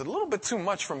 is just a little bit too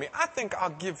much for me. I think I'll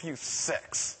give you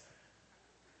 6.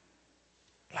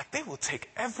 They will take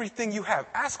everything you have.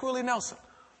 Ask Willie Nelson.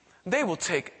 They will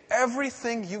take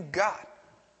everything you got.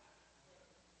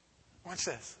 Watch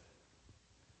this.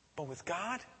 But with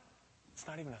God, it's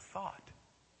not even a thought.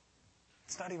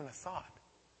 It's not even a thought.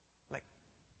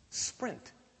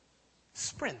 Sprint,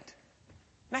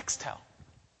 Nextel,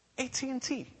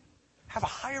 AT&T have a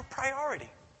higher priority.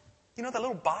 You know that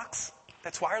little box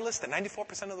that's wireless that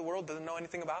 94% of the world doesn't know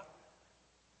anything about?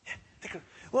 Yeah,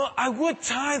 well, I would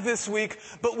tithe this week,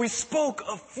 but we spoke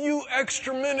a few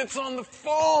extra minutes on the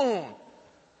phone.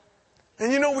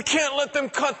 And we can't let them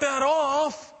cut that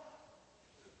off.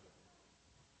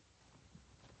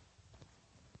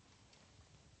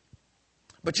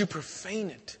 But you profane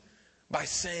it by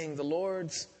saying the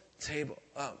Lord's table.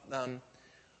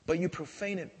 But you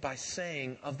profane it by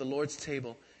saying of the Lord's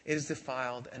table, it is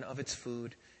defiled, and of its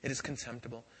food, it is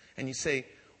contemptible. And you say,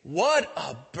 what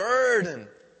a burden!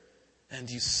 And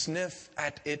you sniff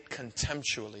at it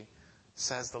contemptuously,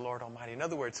 says the Lord Almighty. In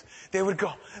other words, they would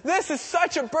go, this is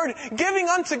such a burden. Giving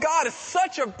unto God is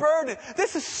such a burden.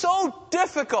 This is so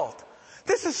difficult.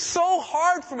 This is so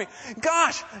hard for me.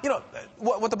 Gosh,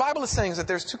 what the Bible is saying is that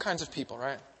there's 2 kinds of people,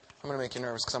 right? I'm going to make you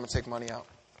nervous because I'm going to take money out.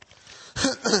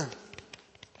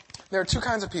 There are 2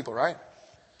 kinds of people, right?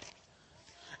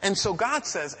 And so God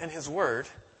says in His Word,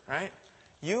 right?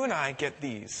 You and I get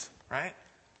these, right?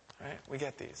 Right? We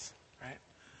get these, right?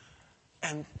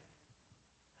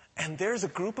 And there's a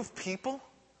group of people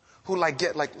who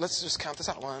let's just count this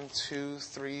out. 1, 2,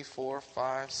 3, 4,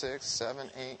 5, 6, 7,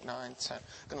 8, 9, 10. I'm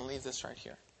going to leave this right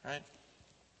here, right?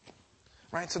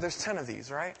 Right? So there's 10 of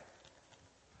these, right?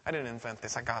 I didn't invent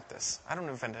this. I got this. I don't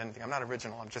invent anything. I'm not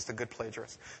original. I'm just a good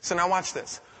plagiarist. So now watch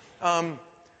this. And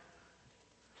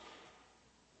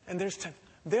there's 10.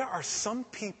 There are some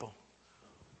people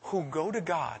who go to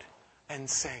God and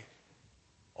say,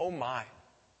 oh my,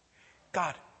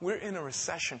 God, we're in a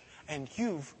recession and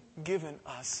you've given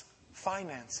us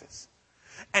finances.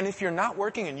 And if you're not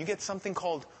working and you get something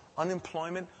called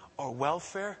unemployment or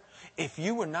welfare, if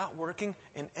you were not working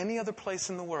in any other place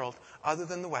in the world other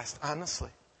than the West, honestly,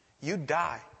 you'd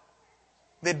die.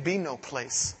 There'd be no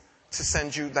place to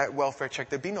send you that welfare check.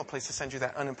 There'd be no place to send you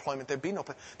that unemployment. There'd be no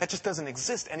place. That just doesn't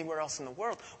exist anywhere else in the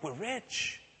world. We're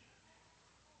rich.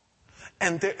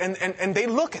 And they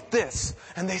look at this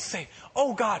and they say,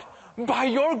 oh God, by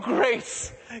your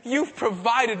grace, you've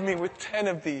provided me with 10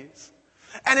 of these.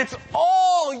 And it's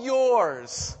all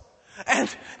yours. And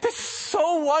this is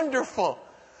so wonderful.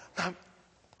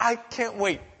 I can't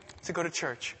wait to go to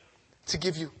church to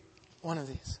give you one of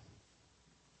these.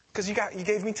 Because you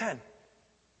gave me 10.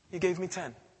 You gave me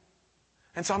 10.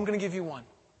 And so I'm going to give you one.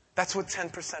 That's what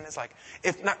 10% is like.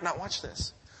 If not, watch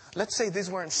this. Let's say these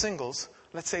weren't singles.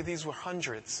 Let's say these were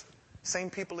hundreds. Same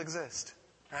people exist,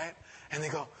 right? And they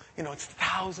go, it's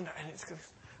 1,000, and it's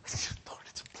Lord,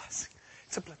 it's a blessing.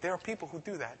 There are people who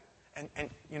do that. And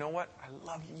you know what? I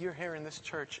love you. You're here in this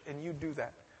church, and you do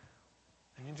that.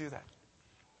 And you do that.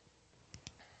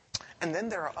 And then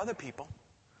there are other people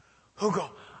who go,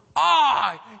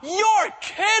 you're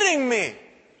kidding me.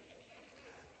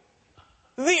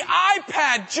 The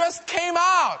iPad just came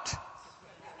out.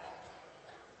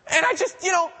 And I just,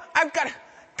 I've got to,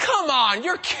 come on,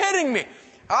 you're kidding me.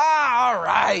 All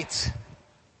right.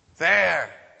 There.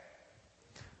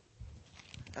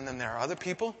 And then there are other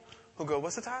people who go,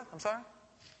 what's the tithe? I'm sorry?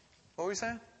 What were you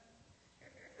saying?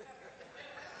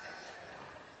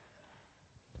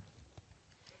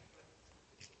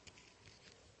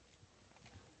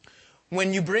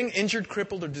 When you bring injured,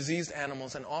 crippled, or diseased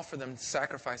animals and offer them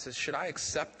sacrifices, should I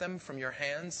accept them from your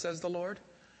hands, says the Lord?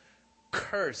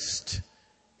 Cursed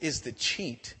is the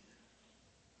cheat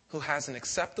who has an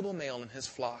acceptable male in his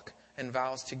flock and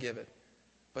vows to give it,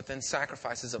 but then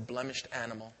sacrifices a blemished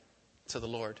animal to the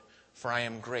Lord. For I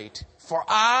am great. For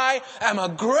I am a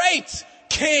great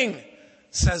king,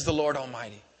 says the Lord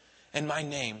Almighty, and my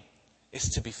name is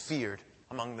to be feared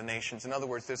among the nations. In other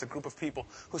words, there's a group of people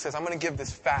who says, I'm going to give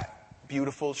this fat,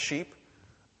 beautiful sheep,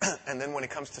 and then when it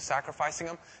comes to sacrificing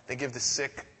them, they give the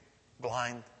sick,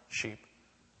 blind sheep.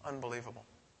 Unbelievable.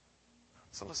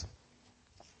 So listen.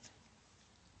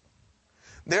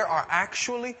 There are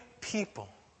actually people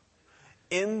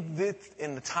in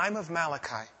the time of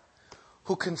Malachi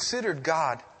who considered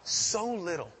God so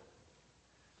little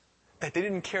that they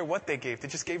didn't care what they gave. They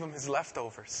just gave him his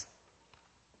leftovers.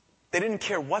 They didn't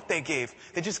care what they gave.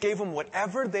 They just gave him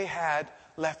whatever they had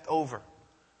left over.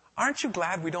 Aren't you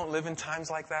glad we don't live in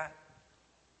times like that?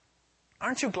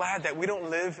 Aren't you glad that we don't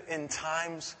live in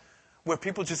times where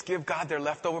people just give God their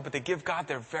leftover, but they give God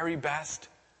their very best?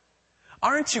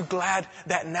 Aren't you glad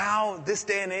that now, this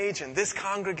day and age, in this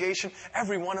congregation,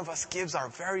 every one of us gives our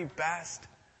very best?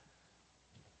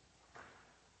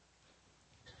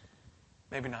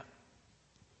 Maybe not.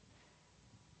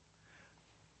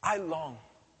 I long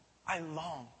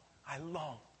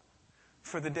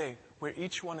for the day where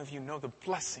each one of you know the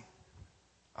blessing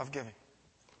of giving.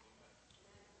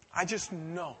 I just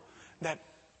know that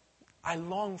I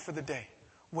long for the day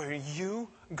where you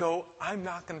go, I'm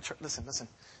not going to... Listen.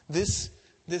 This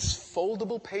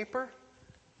foldable paper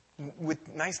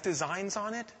with nice designs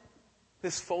on it,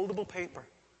 this foldable paper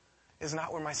is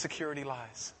not where my security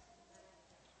lies.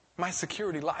 My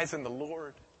security lies in the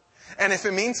Lord. And if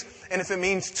it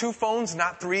means 2 phones,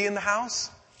 not 3 in the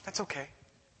house, that's okay.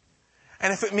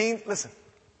 And if it means, listen.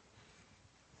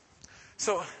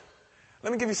 So,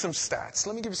 let me give you some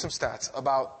stats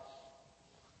about,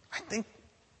 I think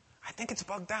it's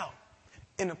bugged out.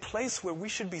 In a place where we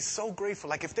should be so grateful.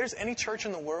 Like if there's any church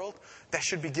in the world that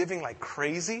should be giving like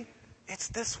crazy, it's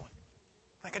this one.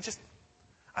 Like I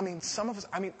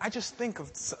just think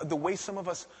of the way some of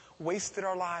us wasted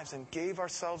our lives and gave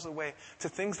ourselves away to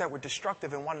things that were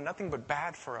destructive and wanted nothing but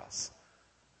bad for us.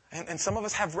 And some of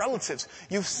us have relatives.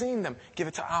 You've seen them give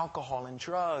it to alcohol and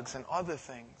drugs and other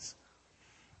things.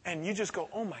 And you just go,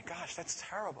 oh my gosh, that's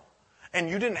terrible. And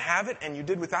you didn't have it, and you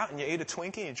did without, and you ate a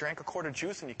Twinkie, and you drank a quart of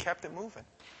juice, and you kept it moving.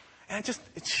 And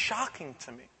it's shocking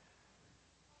to me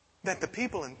that the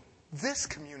people in this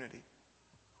community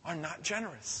are not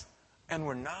generous. And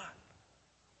we're not.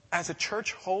 As a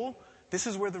church whole, this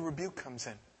is where the rebuke comes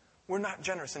in. We're not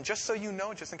generous. And just so you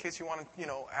know, just in case you want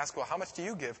to, ask, well, how much do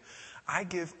you give? I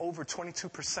give over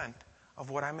 22% of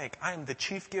what I make. I am the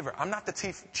chief giver. I'm not the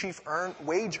chief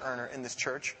wage earner in this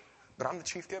church, but I'm the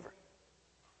chief giver.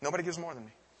 Nobody gives more than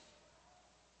me.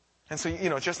 And so,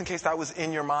 just in case that was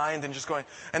in your mind and just going,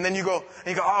 and then you go,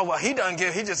 oh, well, he doesn't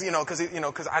give. He just,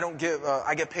 because I don't give,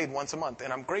 I get paid once a month.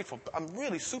 And I'm grateful. I'm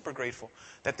really super grateful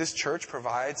that this church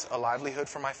provides a livelihood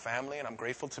for my family. And I'm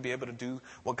grateful to be able to do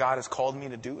what God has called me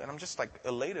to do. And I'm just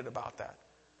elated about that.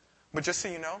 But just so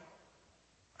you know,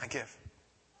 I give.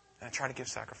 And I try to give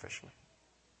sacrificially.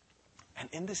 And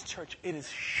in this church, it is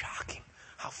shocking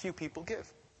how few people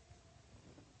give.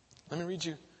 Let me read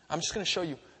you. I'm just going to show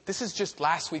you. This is just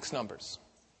last week's numbers.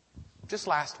 Just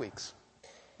last week's.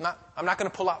 I'm not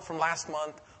going to pull out from last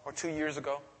month or 2 years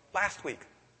ago. Last week.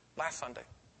 Last Sunday.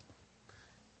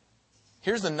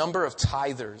 Here's the number of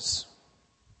tithers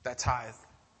that tithe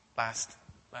last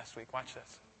week. Watch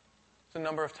this. It's the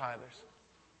number of tithers.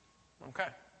 Okay.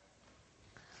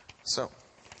 So,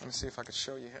 let me see if I can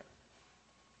show you here.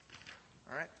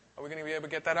 All right. Are we going to be able to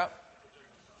get that up?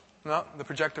 No, the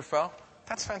projector fell.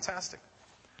 That's fantastic.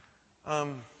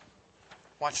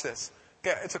 Watch this.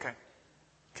 Yeah, it's okay.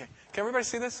 Okay. Can everybody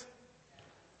see this?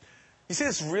 You see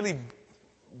this really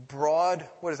broad,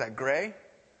 what is that, gray?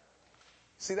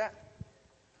 See that?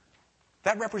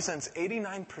 That represents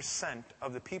 89%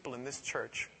 of the people in this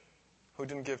church who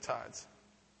didn't give tithes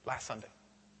last Sunday.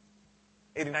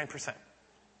 89%.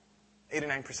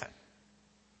 89%.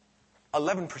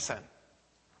 11%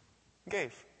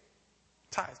 gave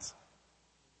tithes.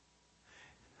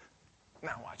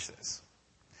 Now watch this.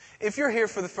 If you're here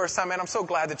for the first time, man, I'm so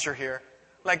glad that you're here.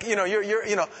 Like, you're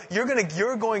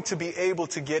going to be able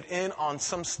to get in on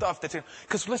some stuff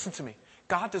because listen to me.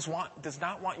 God does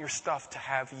not want your stuff to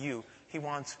have you. He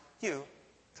wants you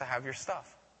to have your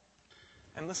stuff.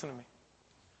 And listen to me.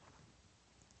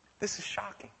 This is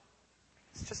shocking.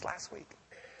 It's just last week.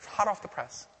 Hot off the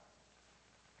press.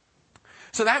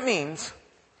 So that means,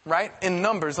 right, in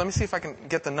numbers, let me see if I can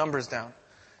get the numbers down.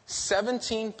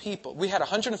 17 people. We had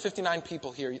 159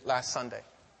 people here last Sunday.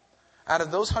 Out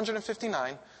of those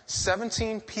 159,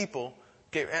 17 people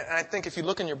gave, and I think if you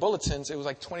look in your bulletins, it was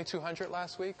like 2,200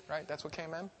 last week, right? That's what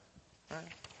came in, right?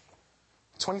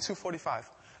 2,245.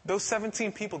 Those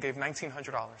 17 people gave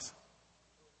 $1,900.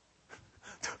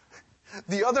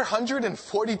 The other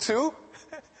 142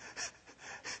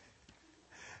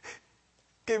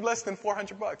 gave less than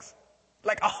 $400.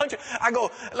 Like 100. I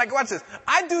go, like, watch this.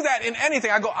 I do that in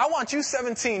anything. I go, I want you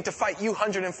 17 to fight you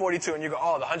 142. And you go,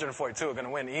 oh, the 142 are going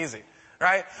to win easy.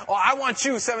 Right? Or I want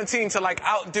you 17 to like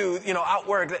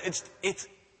outwork. It's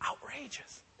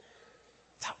outrageous.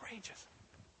 It's outrageous.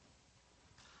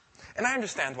 And I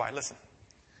understand why. Listen.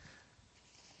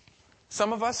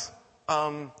 Some of us,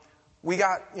 some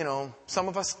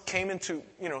of us came into,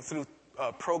 through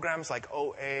programs like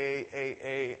OA,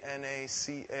 AA,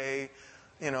 NACA,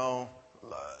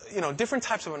 different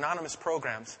types of anonymous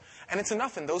programs. And it's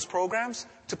enough in those programs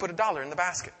to put $1 in the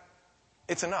basket.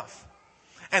 It's enough.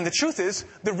 And the truth is,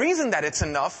 the reason that it's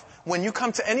enough, when you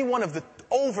come to any one of the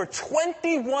over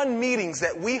 21 meetings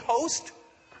that we host,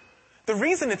 the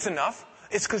reason it's enough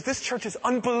is because this church is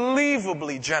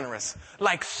unbelievably generous.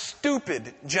 Like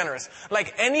stupid generous.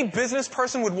 Like any business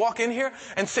person would walk in here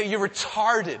and say, you're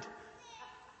retarded.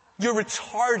 You're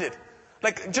retarded.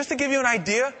 Like, just to give you an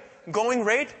idea, going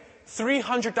rate,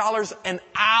 $300 an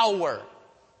hour.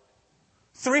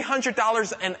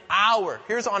 $300 an hour.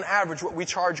 Here's on average what we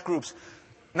charge groups.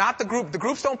 Not the group. The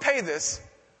groups don't pay this.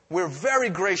 We're very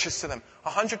gracious to them.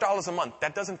 $100 a month.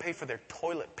 That doesn't pay for their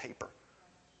toilet paper.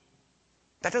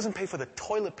 That doesn't pay for the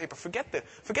toilet paper. Forget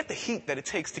the heat that it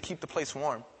takes to keep the place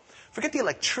warm. Forget the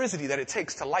electricity that it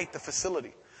takes to light the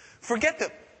facility. Forget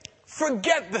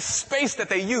the space that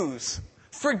they use.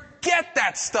 Forget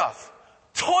that stuff.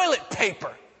 Toilet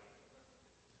paper.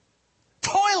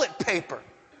 Toilet paper.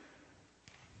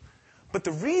 But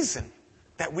the reason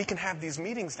that we can have these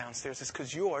meetings downstairs is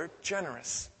because you're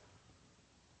generous.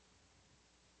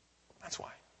 That's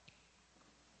why.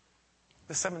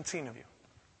 The 17 of you.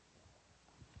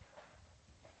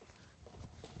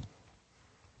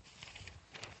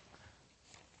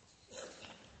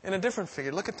 In a different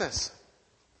figure, look at this.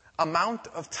 Amount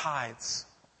of tithes.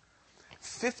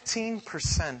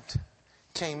 15%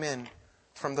 came in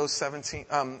from those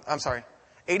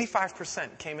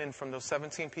 85% came in from those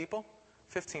 17 people.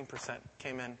 15%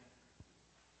 came in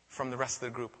from the rest of the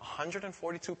group.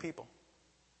 142 people.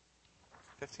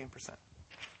 15%.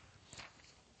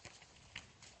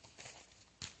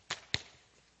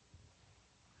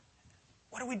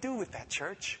 What do we do with that,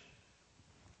 church?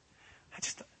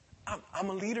 I'm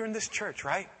a leader in this church,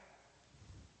 right?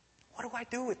 What do I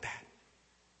do with that?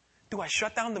 Do I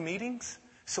shut down the meetings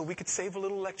so we could save a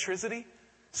little electricity?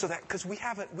 So that, because we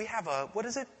have a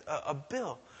a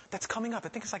bill that's coming up. I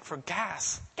think it's like for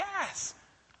gas. Gas!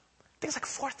 I think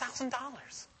it's like $4,000.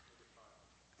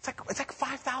 It's like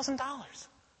 $5,000.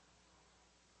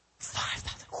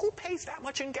 $5,000. Who pays that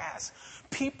much in gas?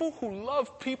 People who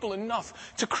love people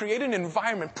enough to create an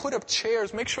environment, put up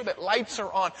chairs, make sure that lights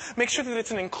are on, make sure that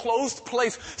it's an enclosed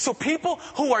place, so people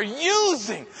who are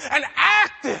using and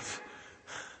active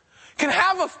can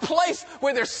have a place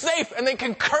where they're safe and they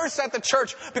can curse at the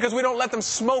church because we don't let them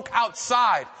smoke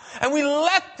outside. And we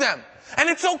let them. And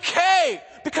it's okay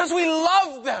because we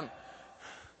love them.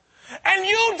 And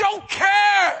you don't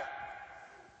care.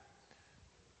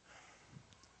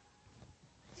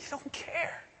 You don't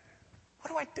care.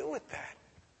 What do I do with that?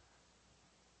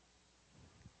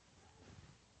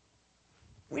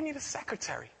 We need a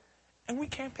secretary. And we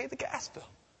can't pay the gas bill.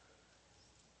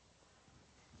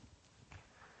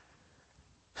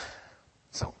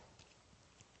 So,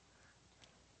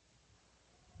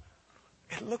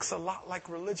 it looks a lot like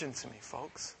religion to me,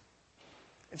 folks.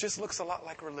 It just looks a lot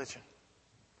like religion.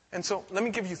 And so, let me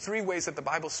give you 3 ways that the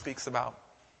Bible speaks about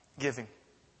giving.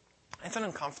 It's an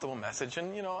uncomfortable message,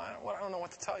 and, I don't know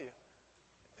what to tell you.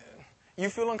 You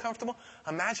feel uncomfortable?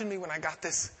 Imagine me when I got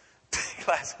this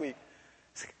last week.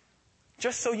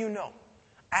 Just so you know,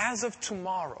 as of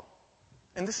tomorrow,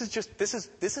 and this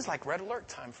is like red alert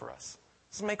time for us.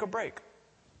 This is make or break.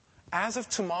 As of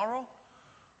tomorrow,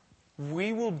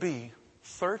 we will be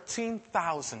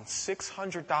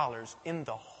 $13,600 in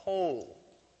the hole.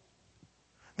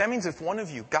 That means if one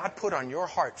of you, God put on your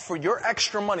heart for your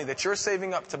extra money that you're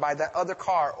saving up to buy that other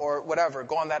car or whatever,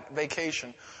 go on that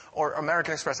vacation or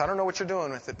American Express. I don't know what you're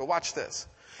doing with it, but watch this.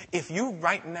 If you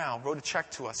right now wrote a check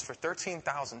to us for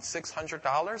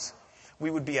 $13,600,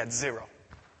 we would be at 0.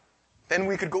 Then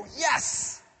we could go,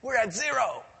 yes, we're at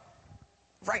 0.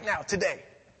 Right now, today,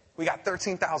 we got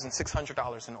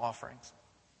 $13,600 in offerings.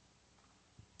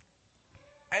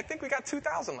 I think we got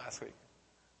 $2,000 last week.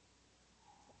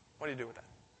 What do you do with that?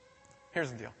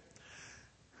 Here's the deal.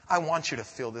 I want you to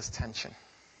feel this tension.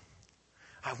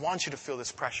 I want you to feel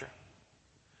this pressure.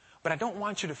 But I don't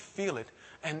want you to feel it.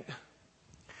 And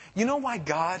you know why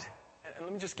God, and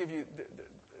let me just give you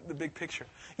the big picture.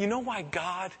 You know why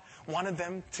God wanted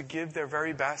them to give their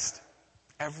very best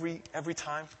every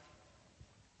time?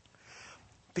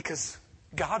 Because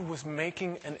God was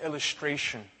making an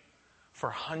illustration for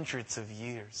hundreds of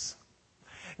years.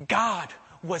 God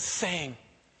was saying,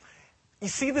 you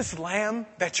see this lamb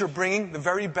that you're bringing, the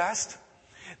very best?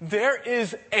 There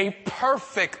is a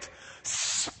perfect,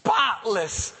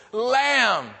 spotless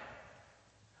lamb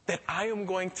that I am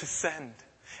going to send.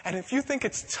 And if you think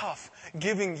it's tough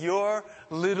giving your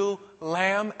little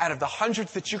lamb out of the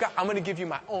hundreds that you got, I'm going to give you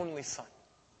my only son.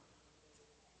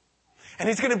 And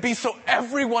he's going to be so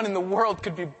everyone in the world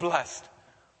could be blessed.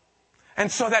 And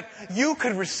so that you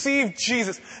could receive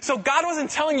Jesus. So God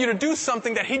wasn't telling you to do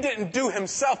something that he didn't do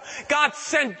himself. God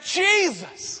sent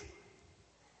Jesus.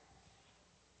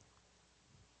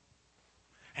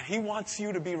 And he wants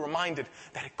you to be reminded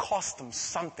that it cost him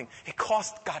something. It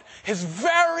cost God his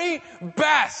very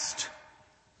best.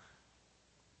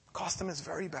 It cost him his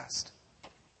very best.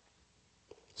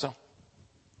 So,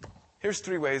 here's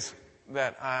 3 ways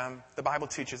that the Bible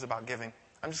teaches about giving.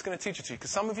 I'm just going to teach it to you. Because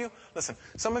some of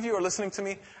you are listening to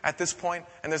me at this point,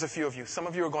 and there's a few of you. Some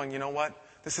of you are going, you know what?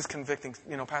 This is convicting.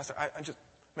 Pastor,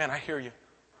 I hear you.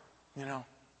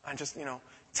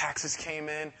 Taxes came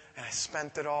in, and I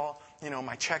spent it all.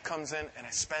 My check comes in, and I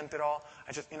spent it all.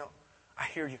 I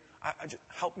hear you. I just,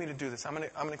 help me to do this. I'm going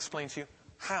to explain to you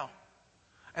how.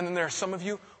 And then there are some of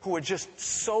you who are just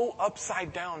so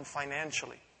upside down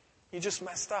financially. You just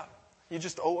messed up. You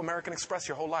just owe American Express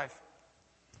your whole life.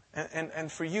 And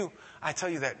for you, I tell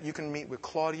you that you can meet with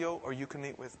Claudio or you can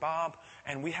meet with Bob,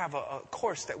 and we have a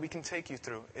course that we can take you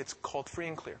through. It's called Free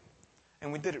and Clear.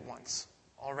 And we did it once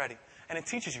already. And it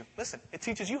teaches you, it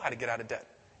teaches you how to get out of debt.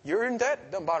 You're in debt,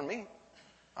 it doesn't bother me.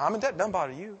 I'm in debt, it doesn't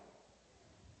bother you.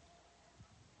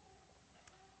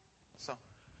 So,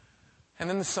 and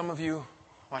then there's some of you,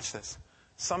 watch this.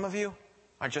 Some of you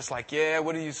are just like, yeah,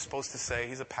 what are you supposed to say?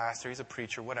 He's a pastor, he's a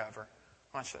preacher, whatever.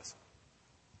 Watch this.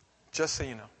 Just so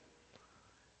you know.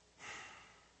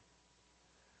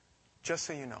 Just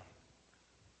so you know.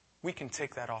 We can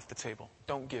take that off the table.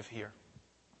 Don't give here.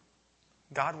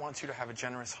 God wants you to have a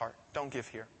generous heart. Don't give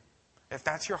here. If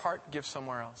that's your heart, give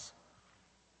somewhere else.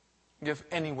 Give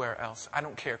anywhere else. I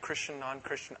don't care. Christian,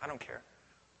 non-Christian, I don't care.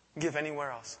 Give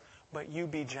anywhere else. But you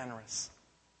be generous.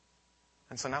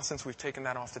 And so now since we've taken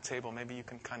that off the table, maybe you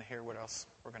can kind of hear what else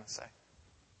we're going to say.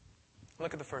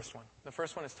 Look at the first one. The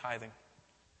first one is tithing.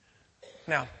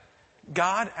 Now,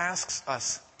 God asks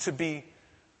us to be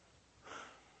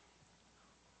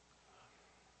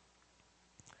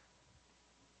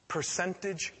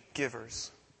percentage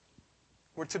givers.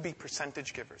 We're to be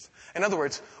percentage givers. In other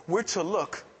words, we're to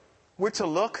look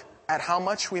at how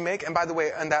much we make. And by the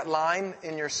way, on that line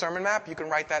in your sermon map, you can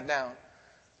write that down.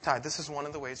 Tithe, this is one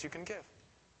of the ways you can give.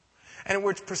 And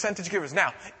we're percentage givers.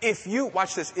 Now,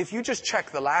 watch this, if you just check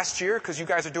the last year, because you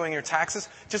guys are doing your taxes,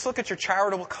 just look at your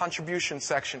charitable contribution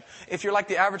section. If you're like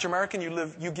the average American,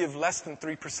 you give less than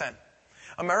 3%.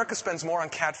 America spends more on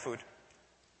cat food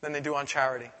than they do on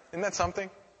charity. Isn't that something?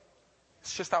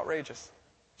 It's just outrageous.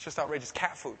 It's just outrageous.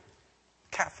 Cat food.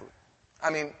 Cat food.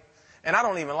 I mean, and I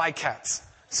don't even like cats.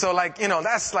 So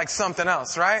that's like something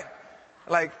else, right?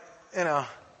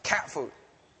 Cat food.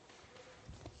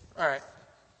 All right.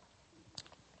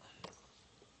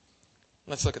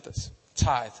 let's look at this.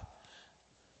 Tithe.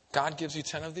 God gives you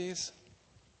 10 of these.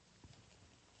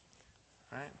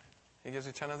 Right? He gives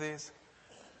you 10 of these.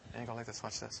 And you go like this.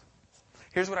 Watch this.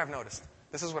 Here's what I've noticed.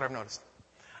 This is what I've noticed.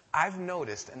 I've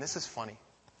noticed, and this is funny,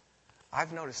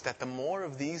 I've noticed that the more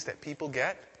of these that people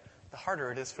get, the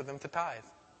harder it is for them to tithe.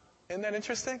 Isn't that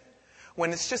interesting?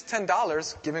 When it's just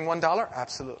 $10, giving $1,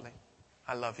 absolutely.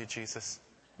 I love you, Jesus.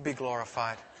 Be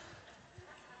glorified.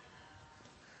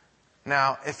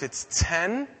 Now, if it's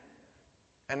 10,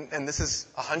 and this is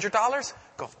 $100,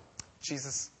 go,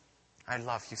 Jesus, I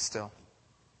love you still.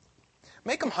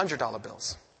 Make them $100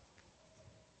 bills.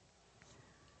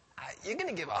 You're going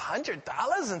to give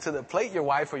 $100 into the plate, your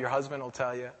wife or your husband will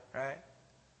tell you, right?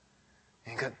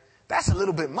 And go, that's a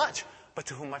little bit much. But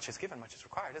to whom much is given, much is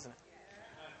required, isn't it?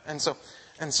 And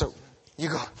so you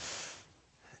go,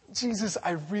 Jesus,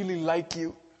 I really like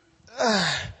you.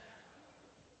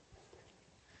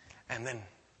 And then,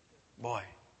 boy,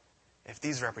 if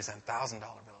these represent $1,000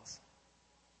 bills,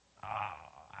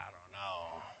 I don't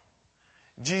know.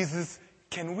 Jesus,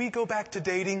 can we go back to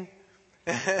dating?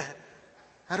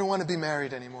 I don't want to be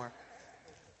married anymore.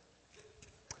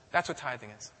 That's what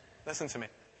tithing is. Listen to me.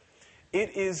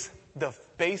 It is the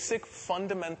basic,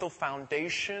 fundamental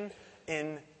foundation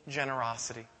in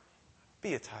generosity.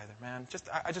 Be a tither, man.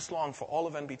 I just long for all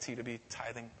of NBT to be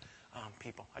tithing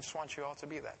people. I just want you all to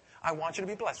be that. I want you to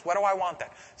be blessed. Why do I want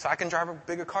that? So I can drive a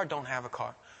bigger car, don't have a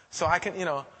car. So I can,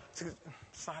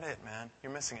 it's not it, man.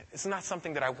 You're missing it. It's not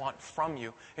something that I want from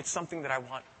you. It's something that I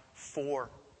want for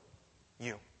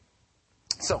you.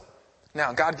 So,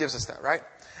 now God gives us that, right?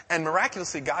 And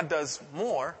miraculously, God does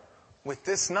more with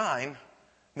this 9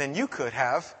 than you could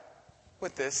have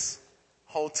with this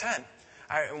whole 10.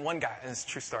 One guy, and it's a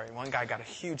true story, one guy got a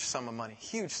huge sum of money,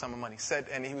 said,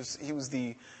 and he was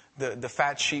the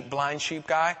fat sheep, blind sheep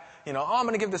guy, I'm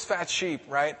going to give this fat sheep,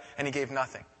 right? And he gave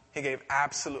nothing. He gave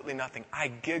absolutely nothing. I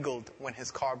giggled when his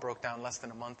car broke down less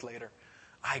than a month later.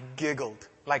 I giggled.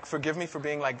 Like, forgive me for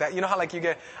being like that. You know how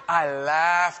I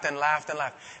laughed and laughed and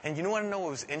laughed. And you want to know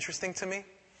what was interesting to me?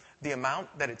 The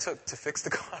amount that it took to fix the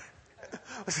car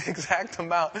was the exact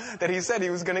amount that he said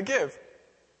he was going to give.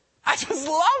 I just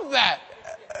love that.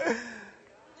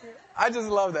 I just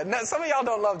love that. Now, some of y'all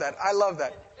don't love that. I love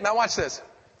that. Now watch this.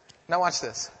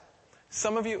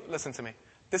 Some of you, listen to me.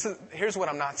 Here's what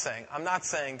I'm not saying. I'm not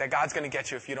saying that God's going to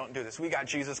get you if you don't do this. We got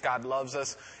Jesus. God loves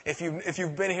us. If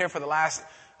you've been here for the last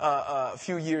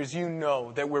few years, you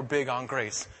know that we're big on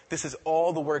grace. This is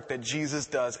all the work that Jesus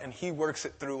does, and He works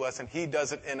it through us, and He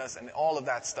does it in us, and all of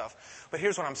that stuff. But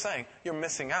here's what I'm saying. You're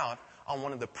missing out on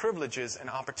one of the privileges and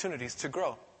opportunities to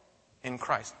grow in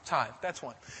Christ. Tithe. That's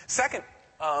one. Second,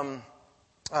 we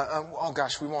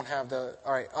won't have all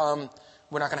right.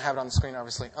 We're not going to have it on the screen,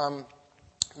 obviously.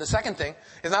 The second thing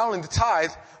is not only the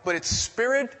tithe, but it's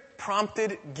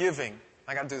Spirit-prompted giving.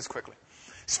 I got to do this quickly.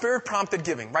 Spirit-prompted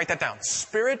giving. Write that down.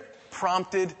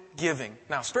 Spirit-prompted giving.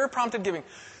 Now, Spirit-prompted giving.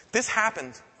 This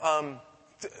happened. Let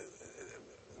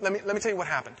me tell you what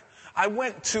happened. I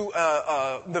went to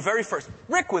the very first.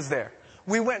 Rick was there.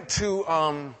 We went to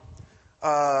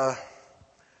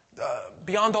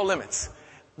Beyond All Limits.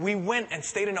 We went and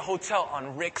stayed in a hotel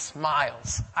on Rick's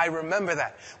Miles. I remember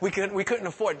that. We couldn't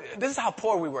afford. This is how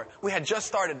poor we were. We had just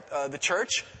started the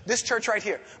church. This church right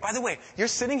here. By the way, you're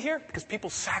sitting here because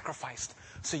people sacrificed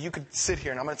so you could sit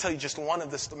here. And I'm going to tell you just one of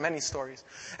the many stories.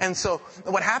 And so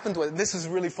what happened was, this is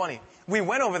really funny. We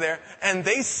went over there and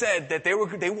they said that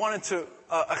they wanted to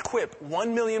equip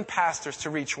 1 million pastors to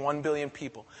reach 1 billion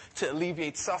people, to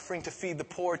alleviate suffering, to feed the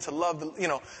poor, to love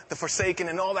the forsaken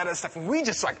and all that other stuff. And we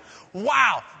just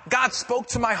wow, God spoke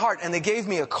to my heart, and they gave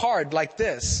me a card like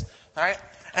this, all right?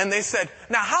 And they said,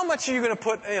 now how much are you going to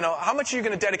put, how much are you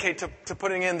going to dedicate to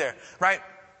putting in there, right?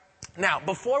 Now,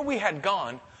 before we had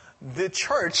gone, the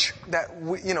church that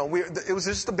it was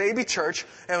just a baby church,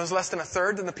 and it was less than a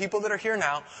third than the people that are here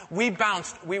now. We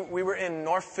were in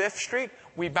North 5th Street.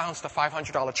 We bounced a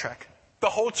 $500 check. The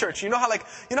whole church. You know how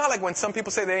when some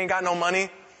people say they ain't got no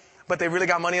money, but they really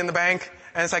got money in the bank?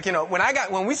 And it's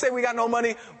when we say we got no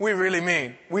money, we really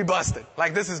mean we busted.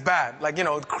 Like, this is bad. Like,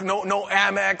 no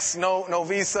Amex, no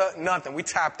Visa, nothing. We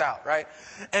tapped out, right?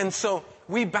 And so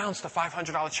we bounced a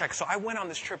 $500 check. So I went on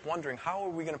this trip wondering, how are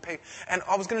we going to pay? And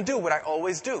I was going to do what I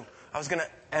always do. I was going to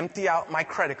empty out my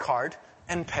credit card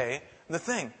and pay the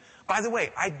thing. By the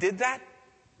way, I did that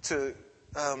to,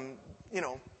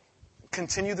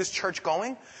 continue this church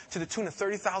going to the tune of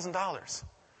 $30,000.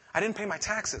 I didn't pay my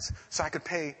taxes, so I could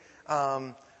pay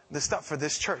the stuff for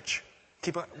this church.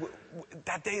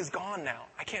 That day is gone now.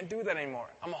 I can't do that anymore.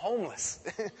 I'm homeless.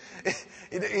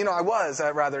 I was,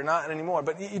 rather, not anymore.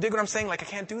 But you dig what I'm saying? Like, I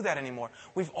can't do that anymore.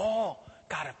 We've all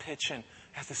got to pitch in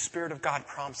as the Spirit of God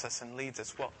prompts us and leads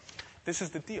us. Well, this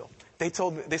is the deal. They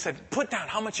said, put down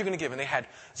how much you're going to give. And they had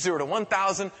 0 to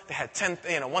 1,000. They had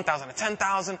 1,000 to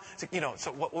 10,000.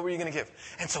 So what were you going to give?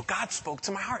 And so God spoke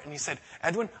to my heart and he said,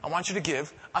 Edwin, I want you to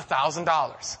give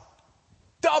 $1,000.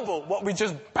 Double what we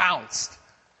just bounced.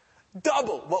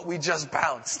 Double what we just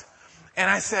bounced. And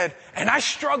I said, and I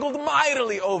struggled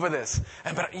mightily over this.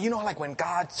 But like when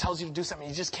God tells you to do something,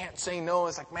 you just can't say no.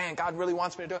 It's like, man, God really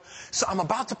wants me to do it. So I'm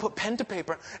about to put pen to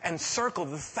paper and circle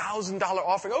the $1,000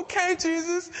 offering. Okay,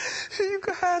 Jesus, here you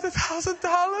go, have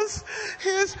 $1,000.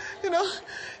 Here's, here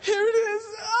it is.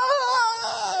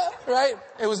 Right?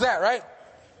 It was that, right?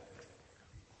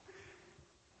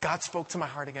 God spoke to my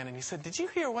heart again and he said, did you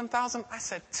hear 1,000? I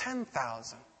said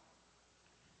 10,000.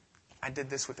 I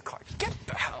did this with the card. Get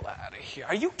the hell out of here.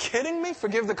 Are you kidding me?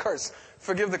 Forgive the curse.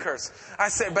 Forgive the curse. I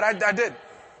said, but I did.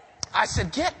 I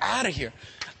said, get out of here.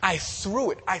 I threw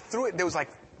it. There was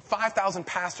like 5,000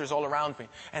 pastors all around me.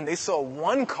 And they saw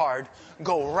one card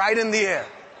go right in the air.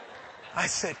 I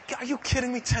said, are you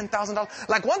kidding me? $10,000?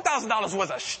 Like $1,000 was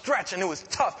a stretch and it was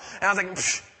tough. And I was like,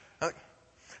 psh.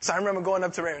 So I remember going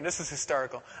up to Raymond. This is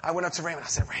hysterical. I went up to Raymond. I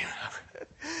said, Raymond.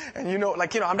 And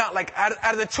I'm not like, out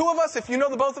of the two of us, if you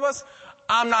know the both of us,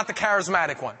 I'm not the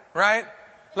charismatic one, right?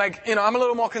 Like, I'm a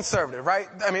little more conservative, right?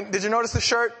 I mean, did you notice the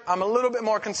shirt? I'm a little bit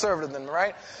more conservative than him,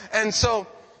 right? And so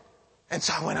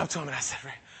I went up to him and I said,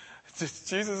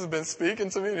 Jesus has been speaking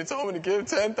to me and he told me to give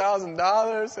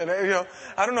 $10,000. And,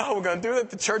 I don't know how we're going to do that.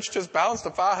 The church just bounced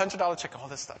a $500 check, all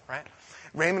this stuff, right?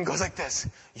 Raymond goes like this.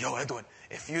 Yo, Edwin,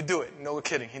 if you do it, no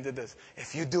kidding, he did this.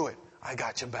 If you do it, I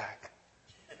got your back.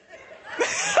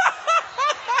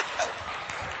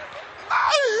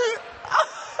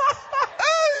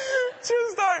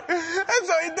 True story. And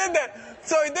so he did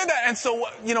that. And so,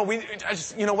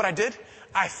 what I did?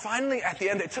 I finally, at the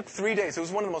end, it took 3 days. It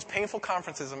was one of the most painful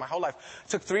conferences of my whole life. It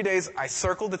took 3 days. I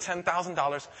circled the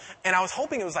 $10,000. And I was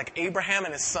hoping it was like Abraham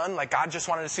and his son. Like God just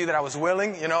wanted to see that I was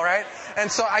willing, right? And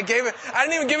so I gave it. I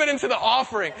didn't even give it into the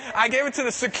offering. I gave it to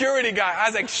the security guy. I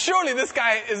was like, surely this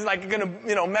guy is like going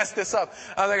to, mess this up.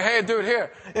 I was like, hey, dude,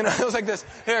 here. It was like this.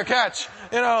 Here, catch.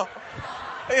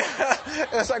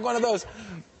 It's like one of those.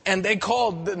 And they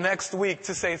called the next week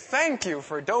to say, thank you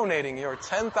for donating your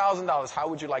 $10,000. How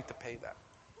would you like to pay that?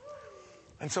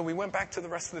 And so we went back to the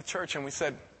rest of the church and we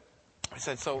said,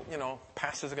 so,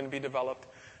 pastors are going to be developed,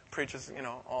 preachers,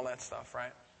 all that stuff,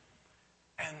 right?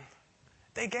 And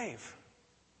they gave.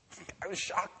 I was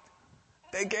shocked.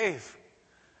 They gave.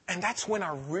 And that's when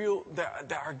our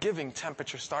giving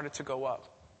temperature started to go up.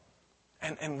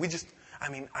 And we just, I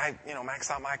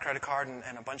maxed out my credit card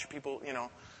and a bunch of people,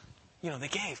 they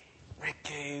gave. Rick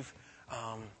gave,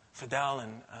 Fidel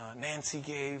and Nancy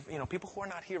gave. People who are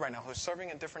not here right now, who are serving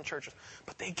in different churches.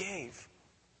 But they gave.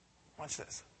 Watch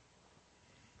this.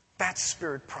 That's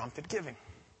Spirit-prompted giving.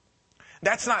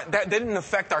 That didn't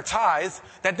affect our tithe.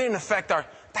 That didn't affect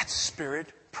that's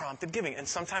Spirit-prompted giving. And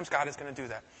sometimes God is going to do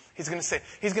that. He's going to say,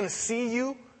 He's going to see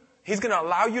you. He's going to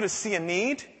allow you to see a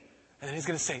need. And then He's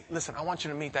going to say, listen, I want you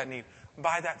to meet that need.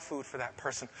 Buy that food for that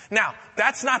person. Now,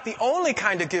 that's not the only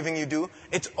kind of giving you do.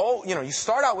 It's all, you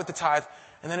start out with the tithe,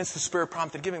 and then it's the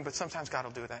Spirit-prompted giving, but sometimes God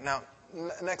will do that. Now,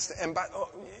 next,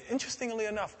 interestingly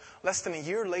enough, less than a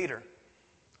year later,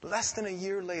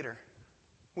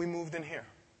 we moved in here.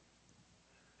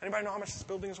 Anybody know how much this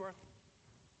building is worth?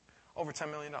 Over $10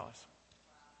 million.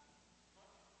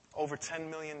 Over $10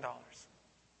 million.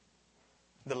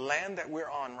 The land that we're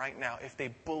on right now, if they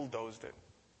bulldozed it,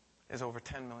 is over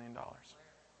 $10 million.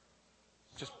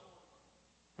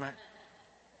 Right?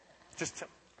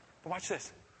 Watch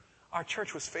this. Our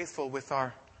church was faithful with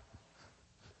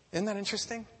isn't that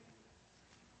interesting?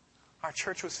 Our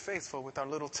church was faithful with our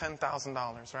little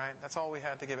 $10,000, right? That's all we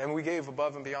had to give. And we gave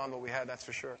above and beyond what we had, that's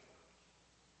for sure.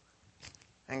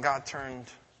 And God turned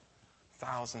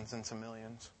thousands into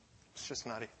millions. It's just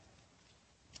nutty.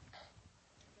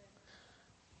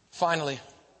 Finally,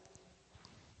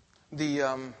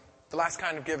 the last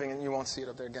kind of giving, and you won't see it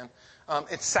up there again,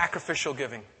 it's sacrificial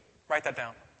giving. Write that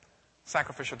down.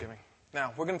 Sacrificial giving.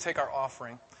 Now, we're going to take our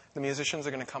offering. The musicians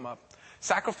are going to come up.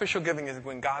 Sacrificial giving is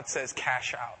when God says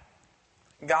cash out.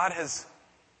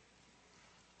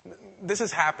 This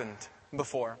has happened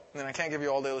before. And I can't give you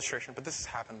all the illustration, but this has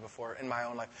happened before in my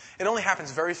own life. It only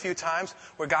happens very few times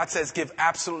where God says, give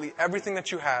absolutely everything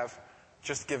that you have,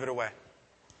 just give it away.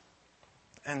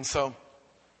 And so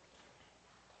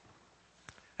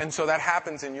that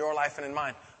happens in your life and in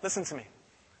mine. Listen to me.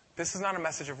 This is not a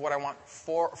message of what I want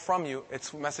from you.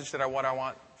 It's a message that I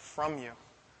want from you.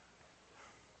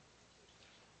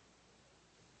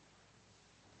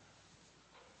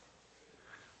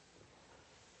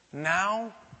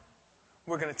 Now,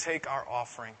 we're going to take our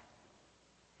offering.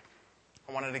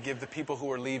 I wanted to give the people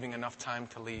who are leaving enough time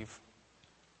to leave.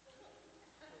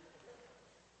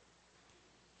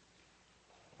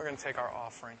 We're going to take our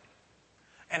offering.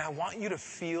 And I want you to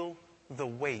feel the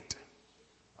weight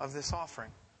of this offering.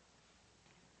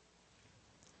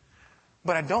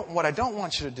 But what I don't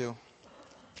want you to do,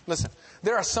 listen,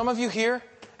 there are some of you here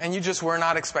and you just were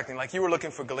not expecting, like you were looking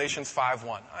for Galatians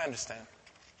 5:1. I understand.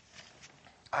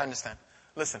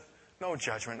 Listen, no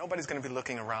judgment. Nobody's going to be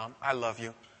looking around. I love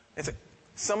you.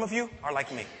 Some of you are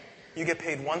like me. You get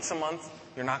paid once a month.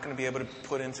 You're not going to be able to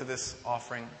put into this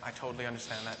offering. I totally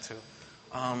understand that too.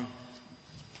 So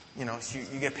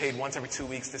you get paid once every 2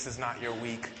 weeks. This is not your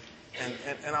week.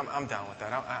 And I'm down with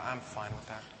that. I'm fine with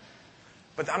that.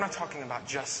 But I'm not talking about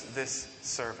just this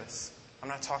service. I'm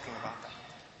not talking about that.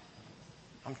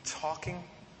 I'm talking,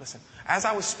 listen, as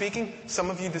I was speaking, some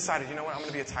of you decided, you know what, I'm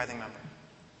going to be a tithing member.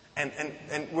 And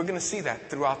we're going to see that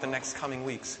throughout the next coming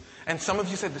weeks. And some of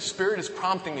you said, the Spirit is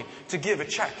prompting me to give a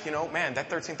check. Man, that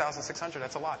 $13,600,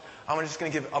 that's a lot. I'm just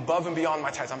going to give above and beyond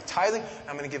my tithes. I'm tithing,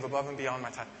 I'm going to give above and beyond my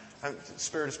tithe. The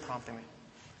Spirit is prompting me.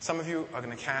 Some of you are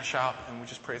going to cash out, and we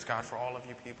just praise God for all of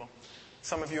you people.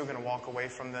 Some of you are going to walk away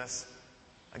from this.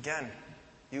 Again,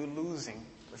 you losing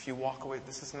if you walk away.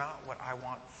 This is not what I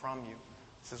want from you.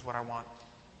 This is what I want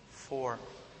for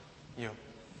you.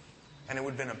 And it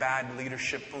would have been a bad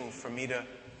leadership move for me to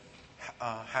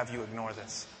have you ignore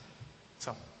this.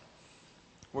 So,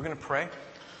 we're going to pray.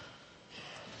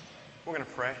 We're going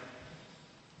to pray.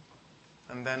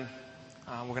 And then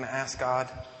we're going to ask God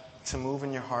to move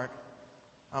in your heart.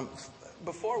 We're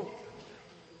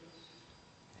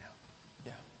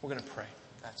going to pray.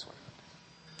 That's what.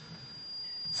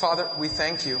 Father, we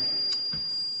thank you.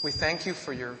 We thank you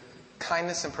for your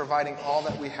kindness in providing all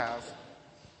that we have.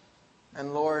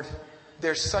 And Lord,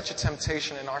 there's such a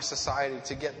temptation in our society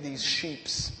to get these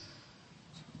sheeps.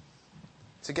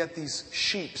 To get these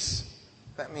sheeps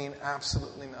that mean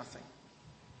absolutely nothing.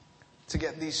 To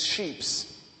get these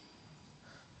sheeps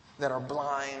that are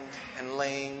blind and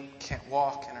lame, can't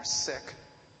walk and are sick.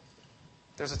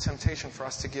 There's a temptation for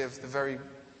us to give the very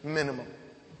minimum.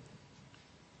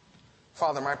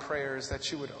 Father, my prayer is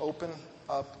that you would open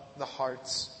up the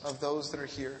hearts of those that are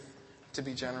here to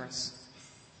be generous.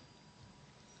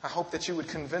 I hope that you would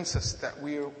convince us that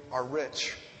we are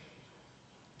rich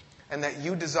and that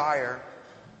you desire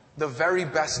the very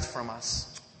best from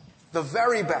us. The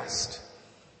very best.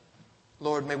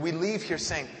 Lord, may we leave here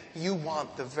saying, you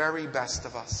want the very best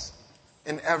of us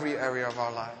in every area of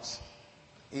our lives,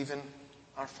 even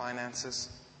our finances.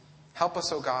 Help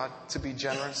us, O God, to be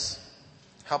generous.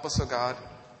 Help us, O God,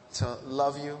 to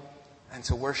love you and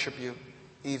to worship you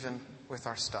even with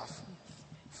our stuff.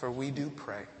 For we do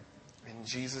pray. In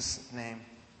Jesus' name,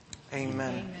 amen.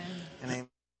 Amen. And amen.